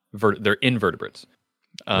they're invertebrates.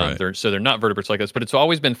 They're not vertebrates like us, but it's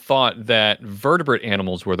always been thought that vertebrate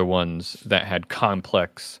animals were the ones that had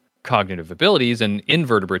complex cognitive abilities, and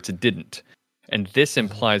invertebrates didn't. And this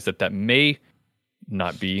implies that may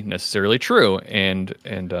not be necessarily true, and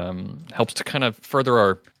helps to kind of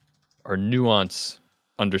further our nuance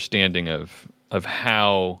understanding of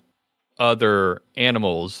how other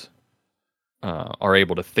animals are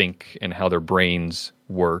able to think, and how their brains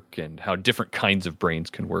work, and how different kinds of brains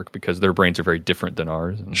can work, because their brains are very different than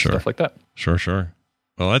ours, and stuff like that. Sure.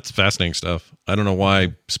 Well, that's fascinating stuff. I don't know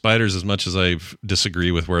why spiders, as much as I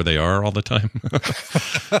disagree with where they are all the time,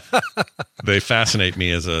 they fascinate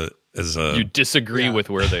me as a. You disagree with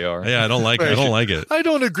where they are. Yeah, I don't like it. I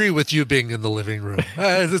don't agree with you being in the living room.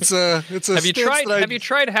 It's a. Have you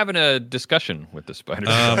tried having a discussion with the spiders?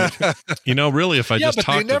 Really, if I just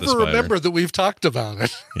talk to the spider. They never remember that we've talked about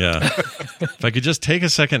it. Yeah. If I could just take a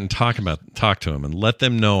second and talk to them and let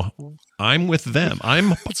them know I'm with them.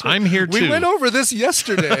 I'm here too. We went over this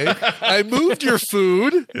yesterday. I moved your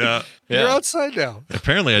food. Yeah. You're outside now.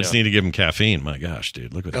 Apparently, I just need to give them caffeine. My gosh,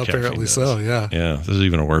 dude, look what the caffeine apparently does. So, yeah. Yeah, this is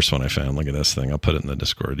even a worse one I found. Look at this thing. I'll put it in the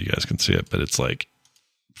Discord. You guys can see it, but it's like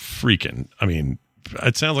freaking. I mean,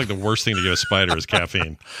 it sounds like the worst thing to give a spider is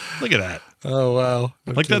caffeine. Look at that. Oh wow!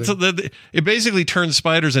 It basically turns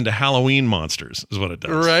spiders into Halloween monsters, is what it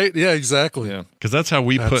does. Right? Yeah, exactly. Yeah, because that's how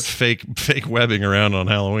we put fake webbing around on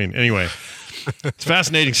Halloween. Anyway. It's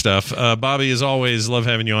fascinating stuff. Bobby, as always, love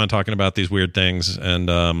having you on talking about these weird things,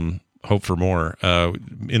 and hope for more.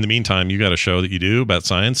 In the meantime, you got a show that you do about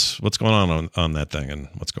science. What's going on that thing, and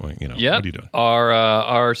what's going, what are you doing?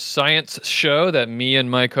 Our science show that me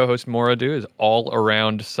and my co-host Maura do is all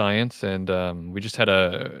around science, and we just had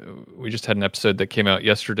an episode that came out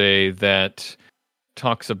yesterday that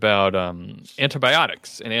talks about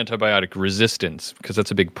antibiotics and antibiotic resistance, because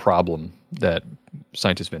that's a big problem that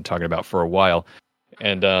scientists have been talking about for a while,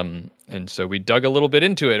 and so we dug a little bit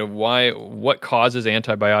into it, what causes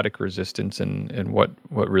antibiotic resistance, and what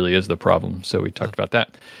really is the problem. So we talked about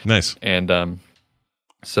that. Nice. And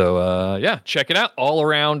so check it out. All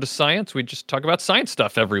around science. We just talk about science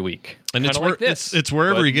stuff every week, and it's like this. It's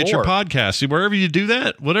wherever you get your podcasts, wherever you do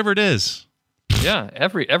that, whatever it is. Yeah,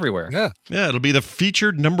 everywhere. Yeah. It'll be the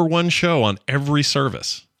featured #1 show on every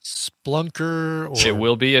service. Splunker. It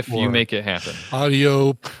will be if you make it happen.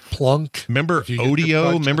 Audio Plunk. Remember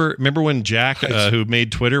Odeo? Remember when Jack, who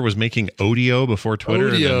made Twitter, was making Odeo before Twitter?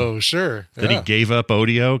 Odeo, sure. Then he gave up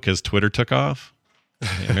Odeo because Twitter took off.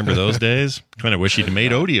 Remember those days? Kind of wish he'd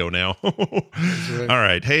made Odeo now. Right. All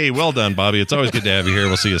right. Hey, well done, Bobby. It's always good to have you here.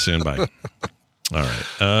 We'll see you soon. Bye. All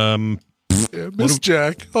right. Miss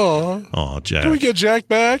Jack. Oh, Jack. Can we get Jack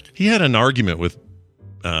back? He had an argument with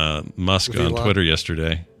Musk on Twitter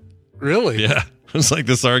yesterday. Really? Yeah. It was like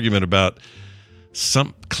this argument about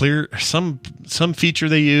some feature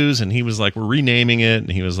they use, and he was like, we're renaming it,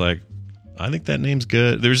 and he was like, I think that name's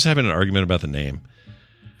good. They were just having an argument about the name.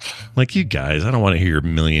 Like, you guys, I don't want to hear your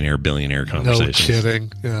billionaire conversations. No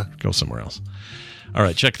kidding. Yeah. Go somewhere else. All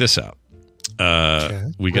right, check this out.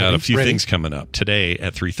 We got a few things coming up today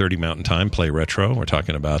at 3:30 Mountain Time. Play Retro. We're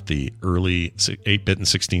talking about the early 8-bit and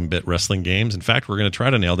 16-bit wrestling games. In fact, we're going to try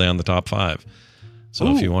to nail down the top 5.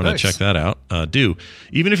 So if you want to check that out, do.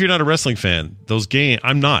 Even if you're not a wrestling fan, those games.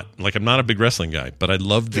 I'm not a big wrestling guy, but I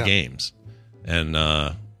loved the games, and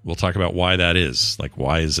we'll talk about why that is. Like,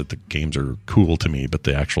 why is it the games are cool to me, but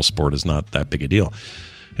the actual sport is not that big a deal?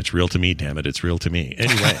 It's real to me, damn it. It's real to me.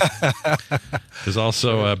 Anyway, there's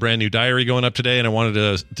also a brand new diary going up today, and I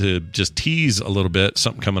wanted to just tease a little bit,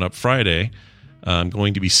 something coming up Friday. I'm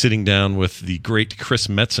going to be sitting down with the great Chris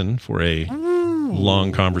Metzen for a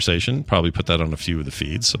long conversation. Probably put that on a few of the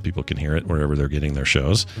feeds so people can hear it wherever they're getting their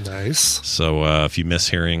shows. Nice. So if you miss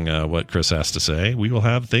hearing what Chris has to say, we will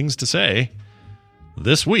have things to say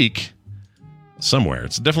this week somewhere.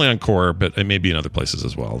 It's definitely on Core, but it may be in other places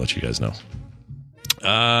as well. I'll let you guys know.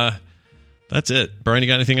 That's it. Brian, you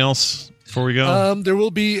got anything else before we go? There will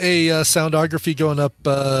be a soundography going up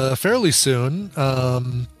fairly soon.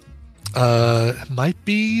 Might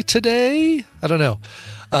be today. I don't know.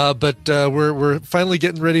 But we're finally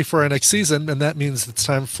getting ready for our next season, and that means it's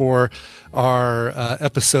time for our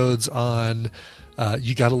episodes on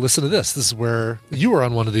You Got to Listen to This. This is where you were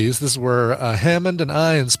on one of these. This is where Hammond and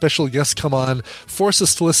I and special guests come on, force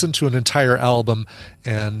us to listen to an entire album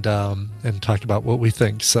and talk about what we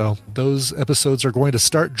think. So those episodes are going to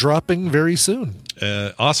start dropping very soon.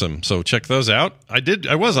 Awesome. So check those out.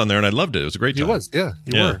 I was on there and I loved it. It was a great time. You was. Yeah,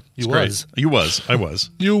 you were. You was. You was. I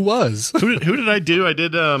was. You was. Who did I do? I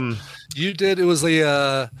did. You did. It was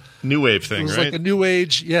a new wave thing, it was right? Like a new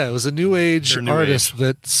age. Yeah, it was a new age artist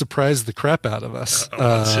that surprised the crap out of us.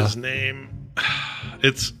 What's his name?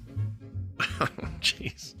 It's.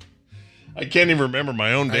 Jeez, I can't even remember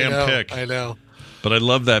my own damn pick. I know. But I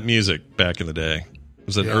love that music back in the day. It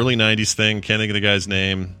was an early '90s thing. Can't think of the guy's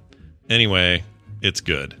name. Anyway, it's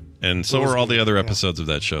good, and so are all the other episodes of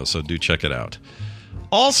that show. So do check it out.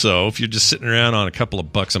 Also, if you're just sitting around on a couple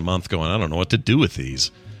of bucks a month, going, I don't know what to do with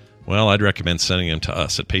these. Well, I'd recommend sending them to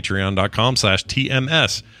us at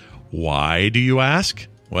patreon.com/TMS. Why, do you ask?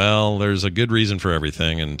 Well, there's a good reason for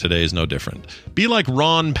everything, and today is no different. Be like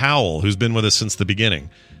Ron Powell, who's been with us since the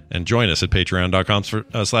beginning, and join us at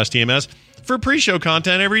patreon.com/TMS for pre-show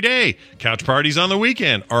content every day, couch parties on the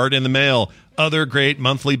weekend, art in the mail, other great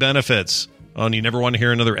monthly benefits. Oh, and you never want to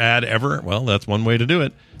hear another ad ever? Well, that's one way to do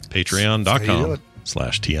it.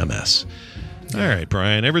 Patreon.com/TMS. All right,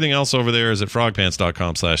 Brian. Everything else over there is at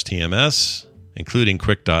frogpants.com/TMS, including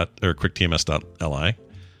quicktms.li,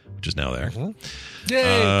 which is now there. Mm-hmm.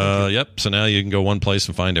 Yay! Yep. So now you can go one place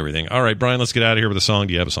and find everything. All right, Brian, let's get out of here with a song.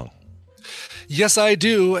 Do you have a song? Yes, I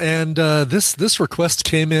do. And this request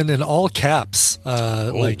came in all caps,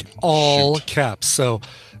 all caps. So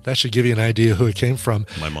that should give you an idea who it came from.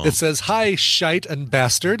 My mom. It says, "Hi, shite and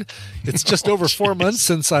bastard. It's just over 4 months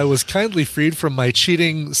since I was kindly freed from my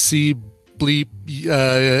cheating bleep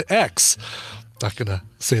ex." Not gonna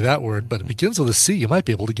say that word, but it begins with a C. You might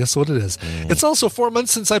be able to guess what it is. It's also 4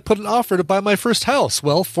 months since I put an offer to buy my first house.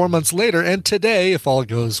 Well, 4 months later, and today, if all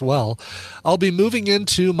goes well, I'll be moving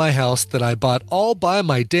into my house that I bought all by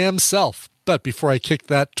my damn self. But before I kicked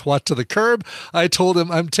that twat to the curb, I told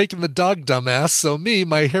him I'm taking the dog, dumbass. So me,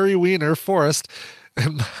 my hairy wiener, Forrest,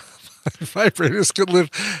 and my vibrators could live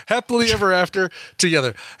happily ever after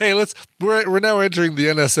together. Hey, we're now entering the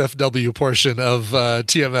NSFW portion of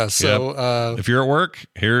TMS. So if you're at work,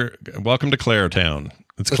 welcome to Clairtown.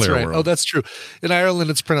 It's Claire right. World. Oh, that's true. In Ireland,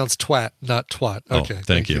 it's pronounced twat, not twat. Okay,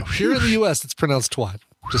 thank you. Here in the U.S., it's pronounced twat.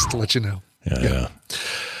 Just to let you know. Yeah.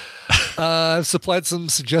 I've supplied some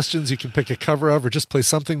suggestions you can pick a cover of, or just play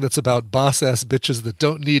something that's about boss-ass bitches that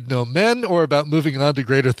don't need no men, or about moving on to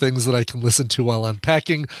greater things that I can listen to while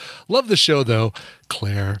unpacking. Love the show, though.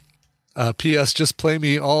 Claire. P.S. Just play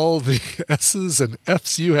me all the S's and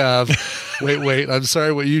F's you have. Wait. I'm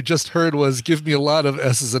sorry. What you just heard was give me a lot of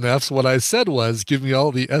S's and F's. What I said was give me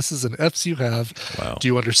all the S's and F's you have. Wow. Do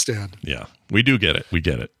you understand? Yeah. We do get it. We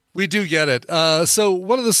get it. We do get it. So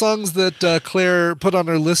one of the songs that Claire put on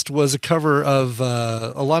her list was a cover of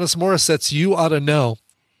Alanis Morissette's You Oughta Know.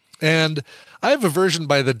 And I have a version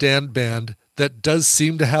by the Dan Band that does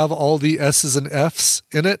seem to have all the S's and F's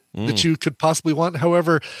in it that you could possibly want.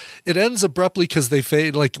 However, it ends abruptly because they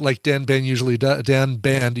fade, like Dan Band usually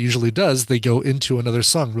does. They go into another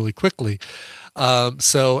song really quickly. And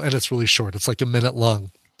it's really short. It's like a minute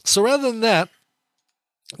long. So rather than that,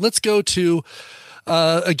 let's go to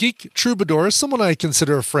a geek troubadour, someone I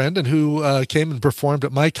consider a friend, and who came and performed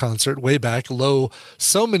at my concert way back,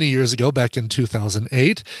 so many years ago, back in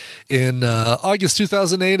 2008. In August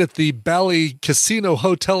 2008 at the Bally Casino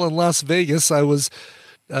Hotel in Las Vegas, I was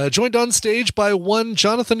joined on stage by one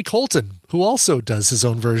Jonathan Colton, who also does his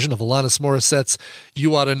own version of Alanis Morissette's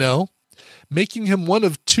You Oughta Know, making him one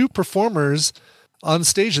of two performers on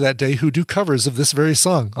stage that day who do covers of this very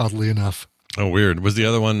song, oddly enough. Oh, weird. Was the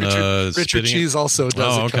other one Richard spitting Cheese it? also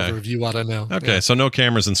does Oh, a okay. cover of You Oughta Know. Okay, Yeah. so No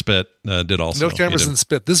Cameras and Spit did also. No cameras and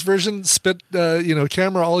spit. This version, spit,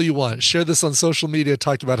 camera all you want. Share this on social media.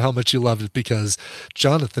 Talk about how much you loved it because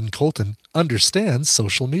Jonathan Colton understands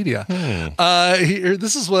social media.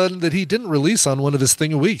 This is one that he didn't release on one of his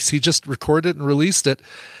Thing of Weeks. He just recorded and released it.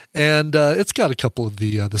 And it's got a couple of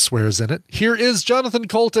the swears in it. Here is Jonathan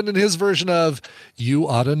Colton in his version of You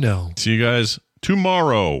Oughta Know. See you guys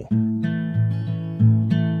tomorrow.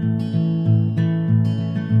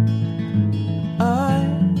 I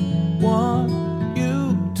want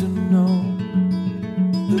you to know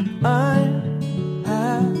that I'm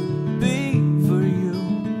happy for you.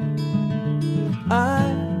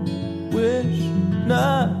 I wish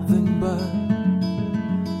nothing but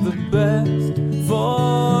the best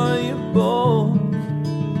for you both.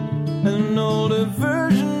 An older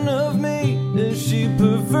version of me, is she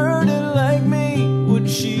perverted like me? Would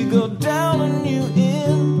she go down on you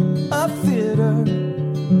in a theater?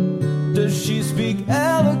 Does she speak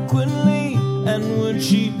eloquently? And would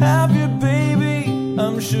she have your baby?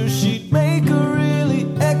 I'm sure she'd make a really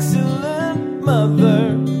excellent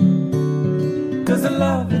mother. Cause the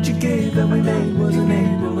love that you gave that we made wasn't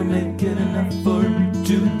able to make it enough for me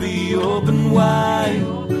to be open wide.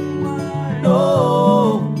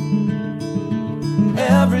 No.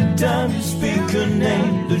 Every time you speak her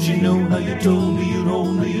name, don't you know how you told me you'd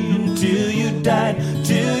hold me until you died,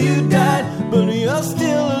 till you died, but you're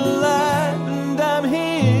still alive and I'm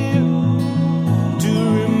here to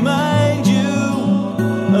remind you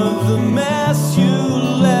of the mess you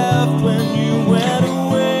left when you went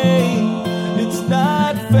away. It's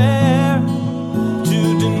not fair to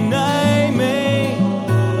deny me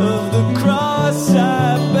of the cross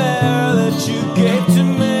I bear that you gave to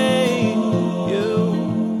me.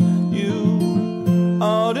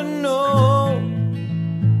 Ought to know.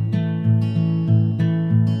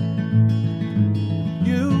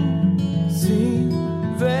 You seem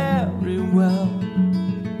very well.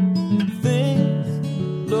 Things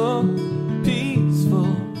look peaceful.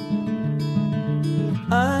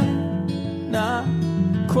 I'm not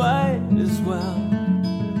quite as well.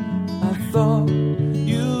 I thought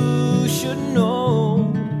you should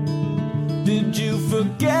know. Did you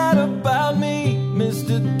forget about me,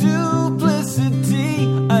 Mr. Duplicity?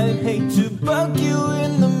 I'd hate to bug you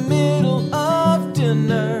in the middle of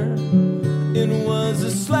dinner. It was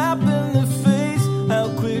a slap in the face, how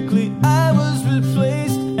quickly I was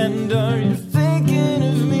replaced. And are you thinking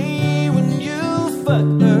of me when you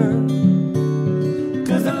fucked her?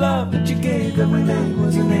 Cause the love that you gave that we made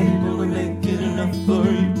wasn't able to make it enough for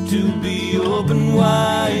you to be open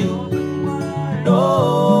wide.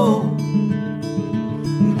 No.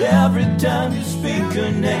 Every time you speak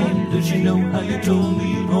her name, does she know how you told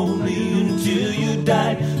me you'd hold me until you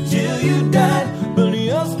died, till you died, but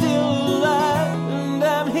you're still alive and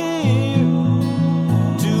I'm here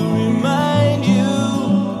to remind you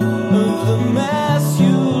of the mess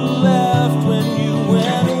you left when you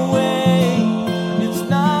went away. It's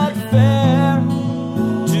not fair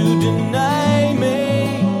to deny me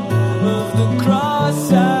of the cross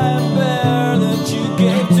I bear that you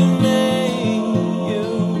gave to me.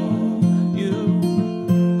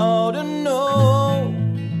 Ought to know.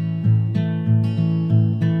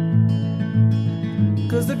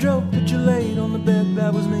 Cause the joke that you laid on the bed,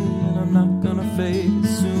 that was me, and I'm not gonna fade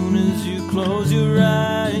as soon as you close your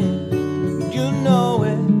eyes. You know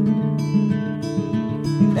it.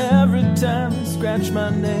 Every time you scratch my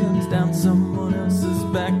nails down someone else's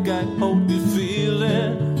back, I hope you feel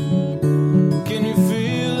it. Can you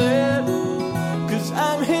feel it? Cause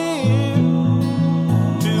I'm here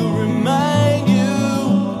to remind you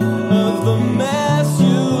of the mess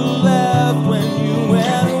you left when you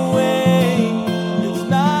went away. It's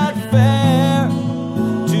not fair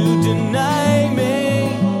to deny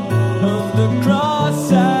me of the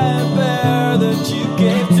cross I bear that you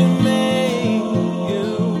gave to me.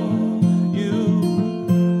 You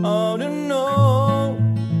ought to know.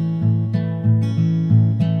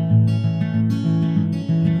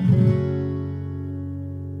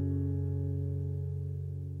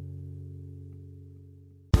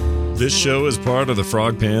 This show is part of the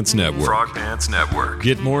Frog Pants Network. Frog Pants Network.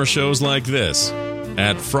 Get more shows like this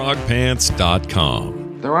at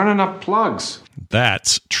frogpants.com. There aren't enough plugs.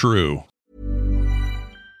 That's true.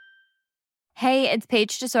 Hey, it's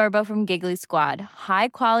Paige DeSorbo from Giggly Squad. High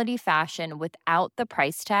quality fashion without the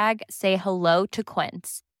price tag. Say hello to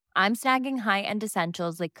Quince. I'm snagging high-end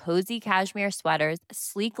essentials like cozy cashmere sweaters,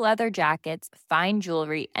 sleek leather jackets, fine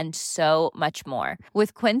jewelry, and so much more.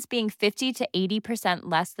 With Quince being 50 to 80%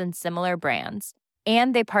 less than similar brands.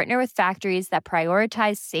 And they partner with factories that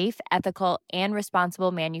prioritize safe, ethical, and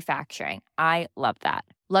responsible manufacturing. I love that.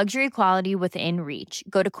 Luxury quality within reach.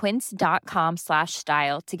 Go to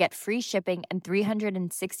quince.com/style to get free shipping and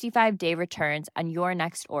 365-day returns on your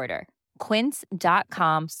next order.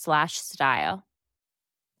 Quince.com/style.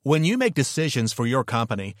 When you make decisions for your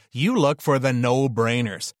company, you look for the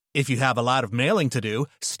no-brainers. If you have a lot of mailing to do,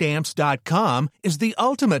 Stamps.com is the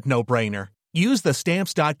ultimate no-brainer. Use the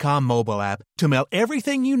Stamps.com mobile app to mail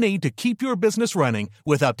everything you need to keep your business running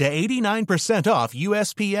with up to 89% off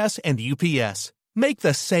USPS and UPS. Make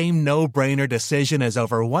the same no-brainer decision as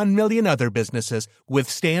over 1 million other businesses with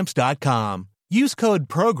Stamps.com. Use code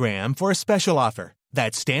PROGRAM for a special offer.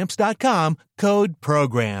 That's Stamps.com, code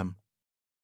PROGRAM.